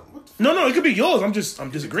mine. What the No, it could be yours. I'm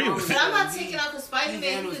disagreeing with But it. I'm not taking out the He Spider-Man. You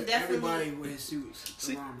handles could everybody definitely. with his suits,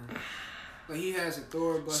 the armor. Like he has a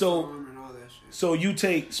Thor buster So- armor and all that shit. So you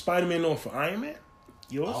take Spider-Man off for Iron Man?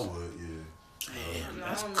 Yours? I would, yeah. Damn, I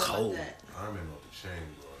that's don't know about cold. that. Iron Man off the chain,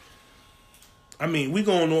 bro. I mean, we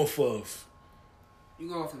going off of You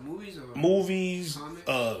go off the movies or movies,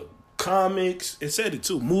 Comics? comics. It said it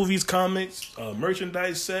too. Movies, comics,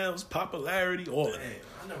 merchandise sales, popularity, all of that. Man,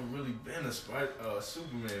 I never really been a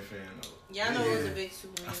Superman fan though. Yeah, I know it was a big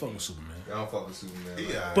Superman. I fuck with Superman. I don't fuck with Superman.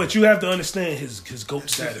 Yeah, But you have to understand his GOAT the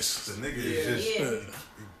status. nigga Yeah. is just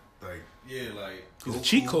Yeah. like Yeah, like He's a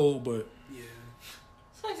cheat code, but Yeah.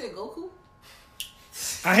 Somebody said Goku.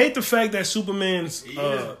 I hate the fact that Superman's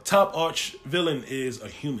Yeah. top arch villain is a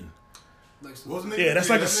human. Lex Luthor. wasn't it? Yeah, that's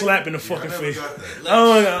like a that slap nigga- in the yeah, fucking I never face. got that. Oh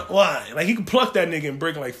my god, why? Like he could pluck that nigga and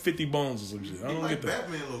break like 50 bones or some shit. I He don't like get that.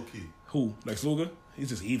 Batman low key. Who? Lex Luger? He's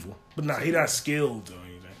just evil. But nah, he not skilled or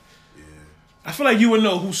anything. Yeah. I feel like you would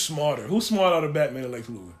know who's smarter. Who's smarter out of Batman or Lex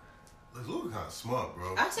Luger? Lex Luger kind of smart,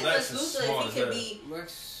 bro. I take Lex Lex is Luthor smart if he could as be.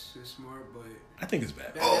 Lex is smart, but I think it's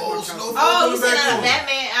Batman. Oh, Snowfall Oh, you coming said out of back on.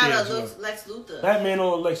 Batman out Yeah, of Joe. Lex Luthor. Batman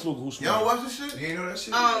or Lex Luger? Who's Y'all smarter? watch this shit? You ain't know that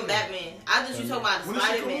shit? Batman. I just you talking about When does she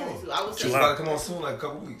Spider-Man. come on? I was It's saying. about to come on soon, like a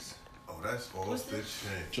couple weeks. Oh, that's off What's this this?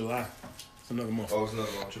 chain. July. It's another month. Oh, it's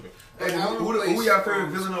another one. I'm tripping. Hey, Hey, I who would y'all place, favorite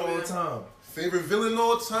villain of all Superman. time? Favorite villain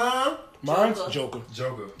all time? Mine's Joker.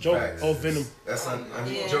 Joker. Joker. Facts. Oh, Venom. That's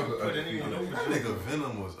Yeah. Joker. Put anyone over That nigga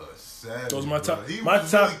Venom was a savage. Those my top- bro. He my was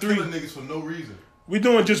top really three. killing niggas for no reason. We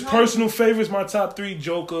doing just personal favorites. My top three: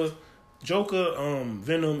 Joker,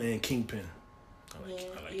 Venom, and Kingpin. I like Yeah,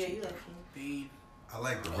 Kingpin. you like him. Bane. I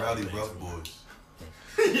like the Rowdy Rough Boys.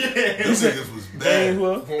 yeah. Those niggas was Dang, bad.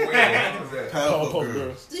 well, Who was that? Powerpuff Powerpuff Girls.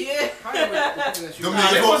 Girls. Yeah. How you like the thing that you Them like?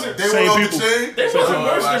 niggas, they Same were off people. the chain. They wasn't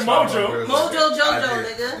worse than Mojo. Mojo I Jojo,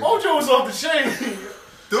 did. nigga. Mojo was off the chain.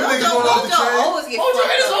 Them niggas went off the Mojo chain. always get Mojo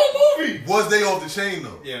had his fucked up. own movie. Was they off the chain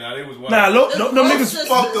though? Yeah, nah, they was wild. Nah, Them them ghosts niggas, just-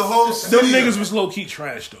 Fuck the whole them city. niggas was low key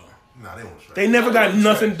trash though. Nah, they won't try. They never got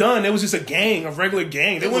nothing done. It was just a gang, a regular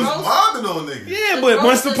gang. They They was was mobbing on niggas. yeah, The but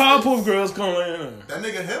once the Ghost Powerpuff Sisters. Girls come in, That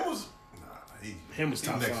nigga him was. Nah, Him was he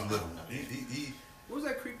top next five. level. He What was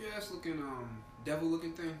that creepy ass looking devil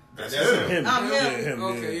looking thing? that's That's him. him, I'm yeah, him. him,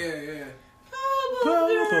 Okay, yeah. yeah.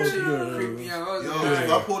 Powerpuff Creeped Girls. me out. I was Yo, like,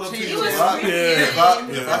 if I pulled up to you, if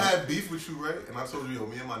I had beef with you, right, and I told you, yo,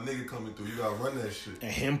 me and my nigga coming through, you gotta run that shit.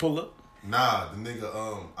 And him pull up? Nah, the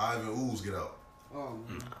nigga, Ivan Ooze get out. Oh,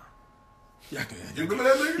 you remember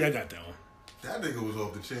that nigga? Yeah, I got that one. That nigga was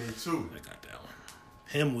off the chain too. I got that one.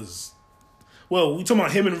 Him was. Well, we talking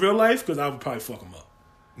about him in real life? Because I would probably fuck him up.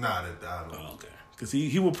 Nah, I don't. Oh, okay. Because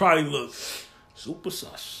he would probably look super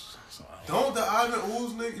sus. So don't the Ivan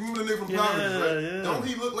Ooze nigga? You remember the nigga from Pirates, right? Yeah. Don't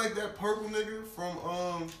he look like that purple nigga from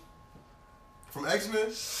X-Men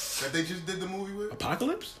that they just did the movie with?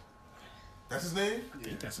 Apocalypse? That's his name?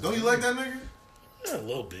 Yeah, that's his don't name. You like that nigga? Yeah, a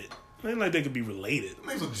little bit. Ain't like they could be related. Them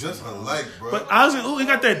niggas look just alike, bro. But Ozzy, he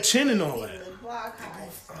got that chin and all that.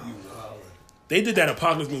 They did that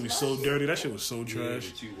Apocalypse movie so dirty. That shit was so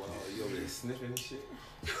trash. You over there sniffing and shit?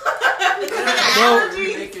 Well,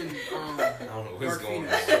 I don't know what's going on.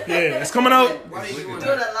 yeah, it's coming out why they doing Do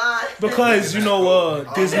that? the line. because, Disney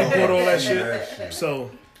bought all that shit.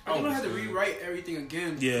 So, I don't have to rewrite everything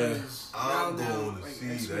again. Yeah. Because I'm now, going to like, see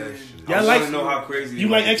X-Men, that shit. Yeah, I I like- want to know how crazy you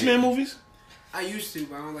like X-Men movies? I used to,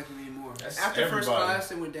 but I don't like them anymore. That's After First everybody.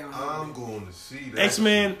 Class, it went down. I'm going to see that.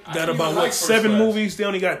 X-Men got I about, even like First 7 Class. movies? They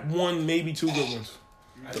only got 1, maybe 2 good ones.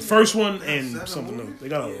 The first one and 7 something movies? else. They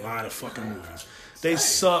got a lot of fucking movies. They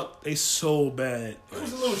suck. They so bad. It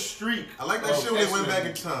was a little streak. I like that of shit when they went X-Men. back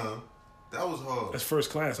in time. That was hard. That's First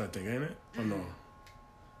Class, I think, ain't it? Oh, no.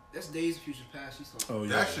 That's Days of Future Past. She's talking. Oh, yeah.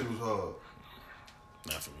 That shit was hard.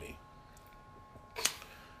 Not for me.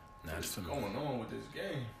 Not for me. What's going on with this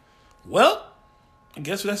game? Well, I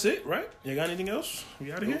guess that's it, right? You got anything else?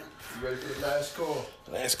 We out of here? You ready for the last call?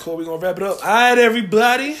 Last call, we gonna wrap it up. All right,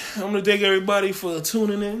 everybody. I'm gonna thank everybody for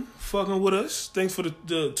tuning in, fucking with us. Thanks for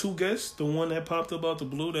the 2 guests. The one that popped up out the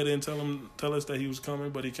blue that didn't tell us that he was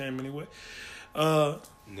coming, but he came anyway.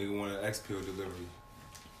 Nigga want an X pill delivery.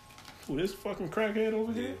 Who, this fucking crackhead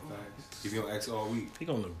over Yeah, here? facts. If you on X all week. He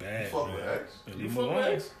gonna look bad. Fuck man. with X. Yeah, You leave him fuck with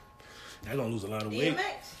alone. X? Y'all gonna lose a lot of weight.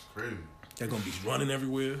 DMX. Crazy. Y'all gonna be running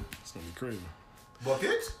everywhere. It's gonna be crazy.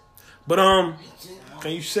 Buckets? But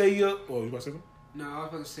can you say you about to say something? No, I was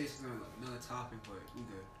about to say something, another topic, but we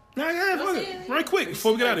good. Nah, yeah, fuck it. Right quick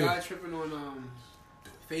before we get out of That here. guy tripping on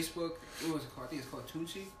Facebook. What was it called? I think it's called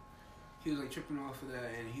Tunchi. He was like tripping off of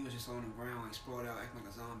that, and he was just on the ground, like sprawled out, acting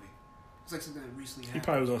like a zombie. It's like something that recently He happened.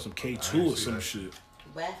 probably was on some I K2 didn't or see some that. shit.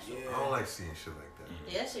 Whack. Yeah. I don't like seeing shit like that.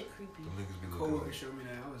 Yeah, that shit creepy. Them niggas be Coworker looking like... showed me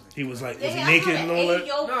that. I was like, He was like, was Dang, he I naked had and an all that?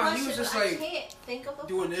 80-year-old No, he question, was just, but I like, can't think of a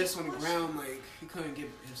doing fucking this on the question. ground, like he couldn't get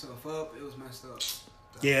himself up. It was messed up.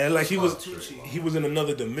 Yeah, like he was Tunchi. he was in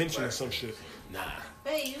another dimension or some shit. Nah,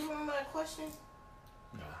 Hey, you remember that question?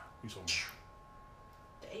 nah. You told me.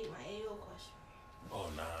 My 80-year-old question. Oh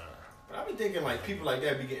nah. But I be thinking like people like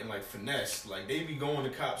that be getting like finessed. Like they be going to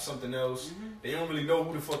cop something else. They don't really know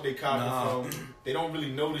who the fuck they copping from. They don't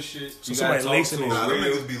really know the shit. So You somebody gotta talk lacing to it. a Nah, them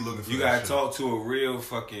real- niggas be looking for You that gotta shit. talk to a real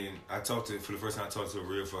fucking. For the first time I talked to a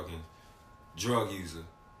real fucking drug user,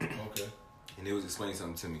 Okay. and they was explaining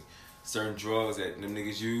something to me. Certain drugs that them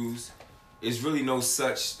niggas use, it's really no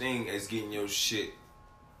such thing as getting your shit.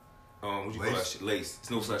 What you call that Laced? shit? Laced. It's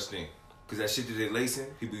no such thing. Cause that shit that they lacing,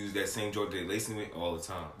 people use that same drug that they lacing with all the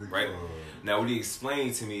time, right? Now what he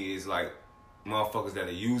explained to me is like motherfuckers that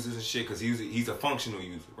are users and shit, cause he's a functional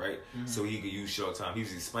user, right? So he could use shit all the time. He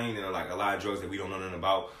was explaining like a lot of drugs that we don't know nothing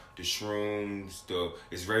about. The shrooms,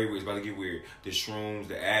 it's very weird. It's about to get weird. The shrooms,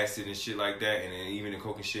 the acid and shit like that, and then even the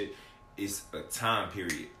coke and shit. It's a time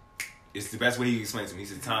period. It's the best way he explained to me. He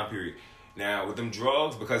said time period. Now with them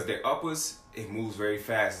drugs, because they're uppers, it moves very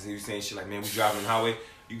fast. He was saying shit like, man, we driving on the highway.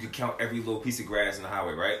 You could count every little piece of grass in the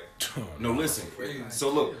highway, right? No, listen. So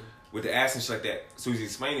look, with the acid and shit like that. So he's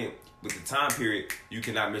explaining with the time period, you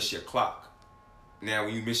cannot miss your clock. Now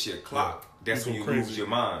when you miss your clock, that's You when go you crazy. lose your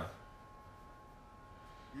mind.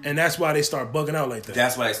 And that's why they start bugging out like that.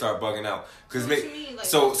 That's why they start bugging out. Cause So what you mean, like,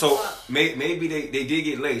 so what's the clock? maybe they did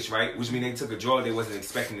get laced, right? Which means they took a drug they wasn't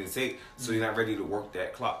expecting to take, so you're not ready to work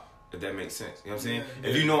that clock. If that makes sense, you know what I'm saying? Yeah.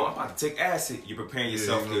 If you know I'm about to take acid, you're preparing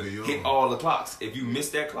yourself you know to you're hit on. all the clocks. If you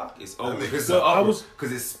miss that clock, it's over. makes Because sense.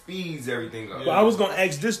 because it speeds everything up. But I was gonna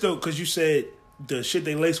ask this though, because you said the shit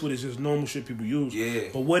they lace with is just normal shit people use.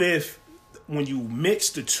 Yeah. But what if when you mix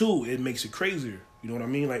the two, it makes it crazier? You know what I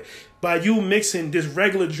mean? Like by you mixing this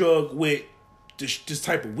regular drug with this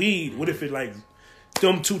type of weed, what if it like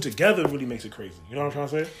them two together really makes it crazy? You know what I'm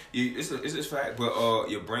trying to say? It's a fact, but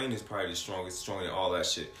your brain is probably the strongest, stronger than all that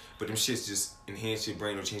shit. But them shits just enhance your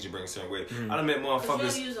brain or change your brain a certain way. I done met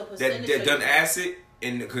motherfuckers that done acid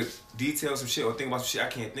and could detail some shit or think about some shit I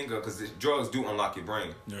can't think of because drugs do unlock your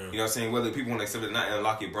brain. Yeah. You know what I'm saying? Whether people want to accept it or not,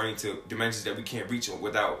 unlock your brain to dimensions that we can't reach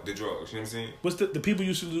without the drugs. You know what I'm saying? What's the people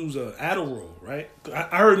used to use Adderall, right?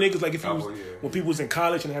 I heard niggas like if you was, when people was in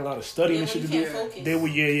college and had a lot of studying and shit to do, they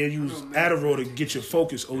would use Adderall to get your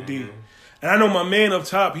focus. OD. And I know my man up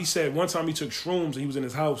top. He said one time he took shrooms and he was in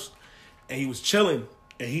his house and he was chilling.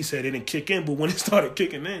 And he said it didn't kick in, but when it started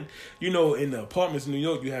kicking in, you know, in the apartments in New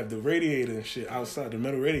York, you have the radiator and shit outside, the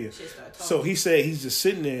metal radiator. So he said he's just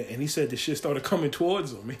sitting there, and he said the shit started coming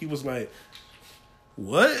towards him. And he was like,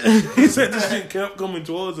 what? He said the shit kept coming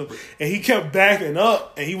towards him. And he kept backing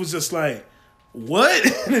up, and he was just like, what?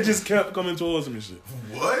 And it just kept coming towards him and shit.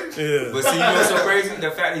 What? Yeah. But see, you know what's so crazy?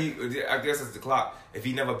 The fact that I guess it's the clock. If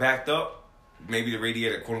he never backed up, maybe the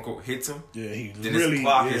radiator, quote unquote, hits him. Yeah, he then really. His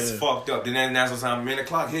clock is fucked up. Then that's what time. Man, the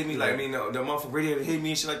clock hit me. Like, I mean, the motherfucking radiator hit me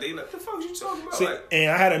and shit like that. He like, what the fuck you talking about? See, like,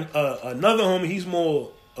 and I had another homie. He's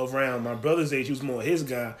more around my brother's age. He was more his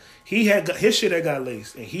guy. He had his shit that got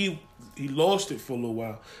laced, and he lost it for a little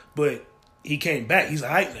while, but he came back. He's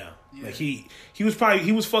hype now. Yeah. Like he was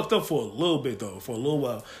fucked up for a little bit though, for a little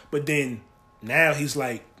while, but then now he's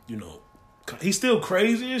like, you know. He's still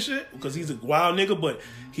crazy and shit because he's a wild nigga, but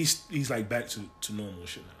he's like back to normal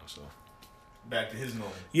shit now. So back to his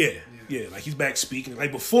normal. Yeah. Like he's back speaking.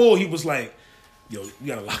 Like before, he was like, "Yo, you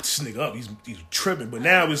gotta lock this nigga up. He's tripping." But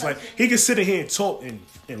now it's like he can sit in here and talk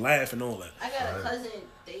and laugh and all that. I got a cousin.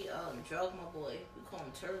 They drugged my boy. We call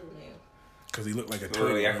him Turtle now. Cause he looked like a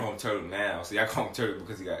turtle. Y'all call him Turtle now. So y'all call him Turtle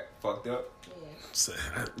because he got fucked up. I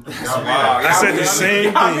said the same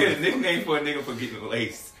thing. I made a nickname for a nigga for getting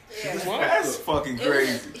laced. Yeah. That's fucking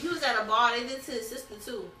crazy. He was at a bar. They did to his sister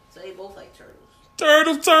too. So they both like turtles.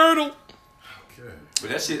 Turtle. Okay. But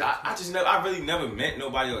that shit, I really never met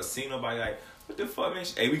nobody or seen nobody like, what the fuck, man?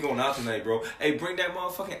 Hey, we going out tonight, bro. Hey, bring that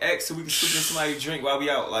motherfucking X so we can scoop in somebody drink while we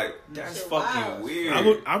out. Like, that's fucking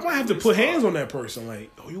weird. I might have to put hands on that person.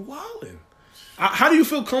 Like, oh, you wildin'. How do you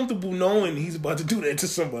feel comfortable knowing he's about to do that to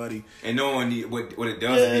somebody? And knowing what it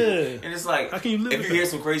does to people. And it's like, how can you live if you hear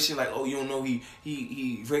some crazy shit like, oh, you don't know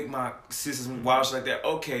he raped my sister's wild shit like that,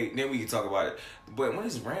 okay, then we can talk about it. But when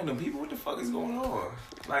it's random people, what the fuck is going on?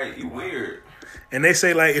 Like, you weird. And they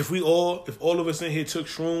say, like, if all of us in here took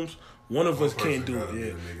shrooms, one of us can't do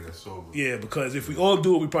it. Yeah, because if we all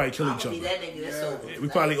do it, we probably kill each other. That nigga that's sober. We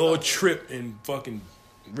probably all trip and fucking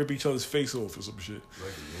rip each other's face off or some shit.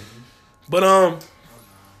 But It's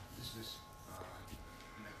just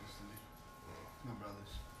necklace to me. My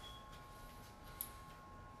brother's.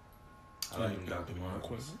 I like him, Dr.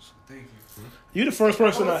 Marcus. Thank you. You're the first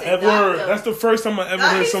person I ever heard. That's the first time I ever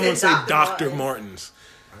heard someone say Dr. Martens.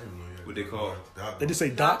 I didn't know what they call? They just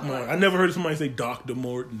say Doc Martens. I never heard somebody say Dr.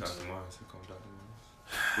 Martens. Dr. Martens. They call him Dr.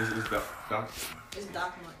 Martens. What's Doc? It's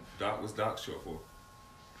Doc Martens. What's Doc short for?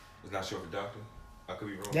 It's not short for doctor? I could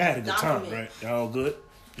be wrong. Y'all had a good time, right? Y'all all good?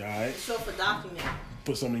 All right. It's short for document.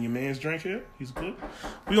 Put something in your man's drink here. He's good.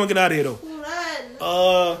 We gonna get out of here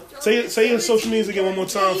though. Say your social medias again one more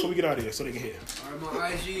time before we get out of here, so they can hear. Alright, my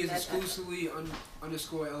IG is exclusively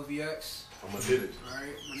 _LVX. I'm gonna hit it.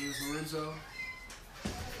 Alright, my name is Lorenzo.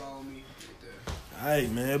 Follow me right there. Alright,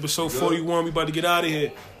 man. Episode 41. We about to get out of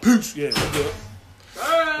here. Peace. Yeah, we good.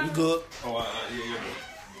 We good. Oh, yeah.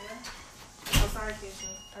 Oh, sorry,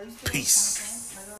 Kisha. Peace.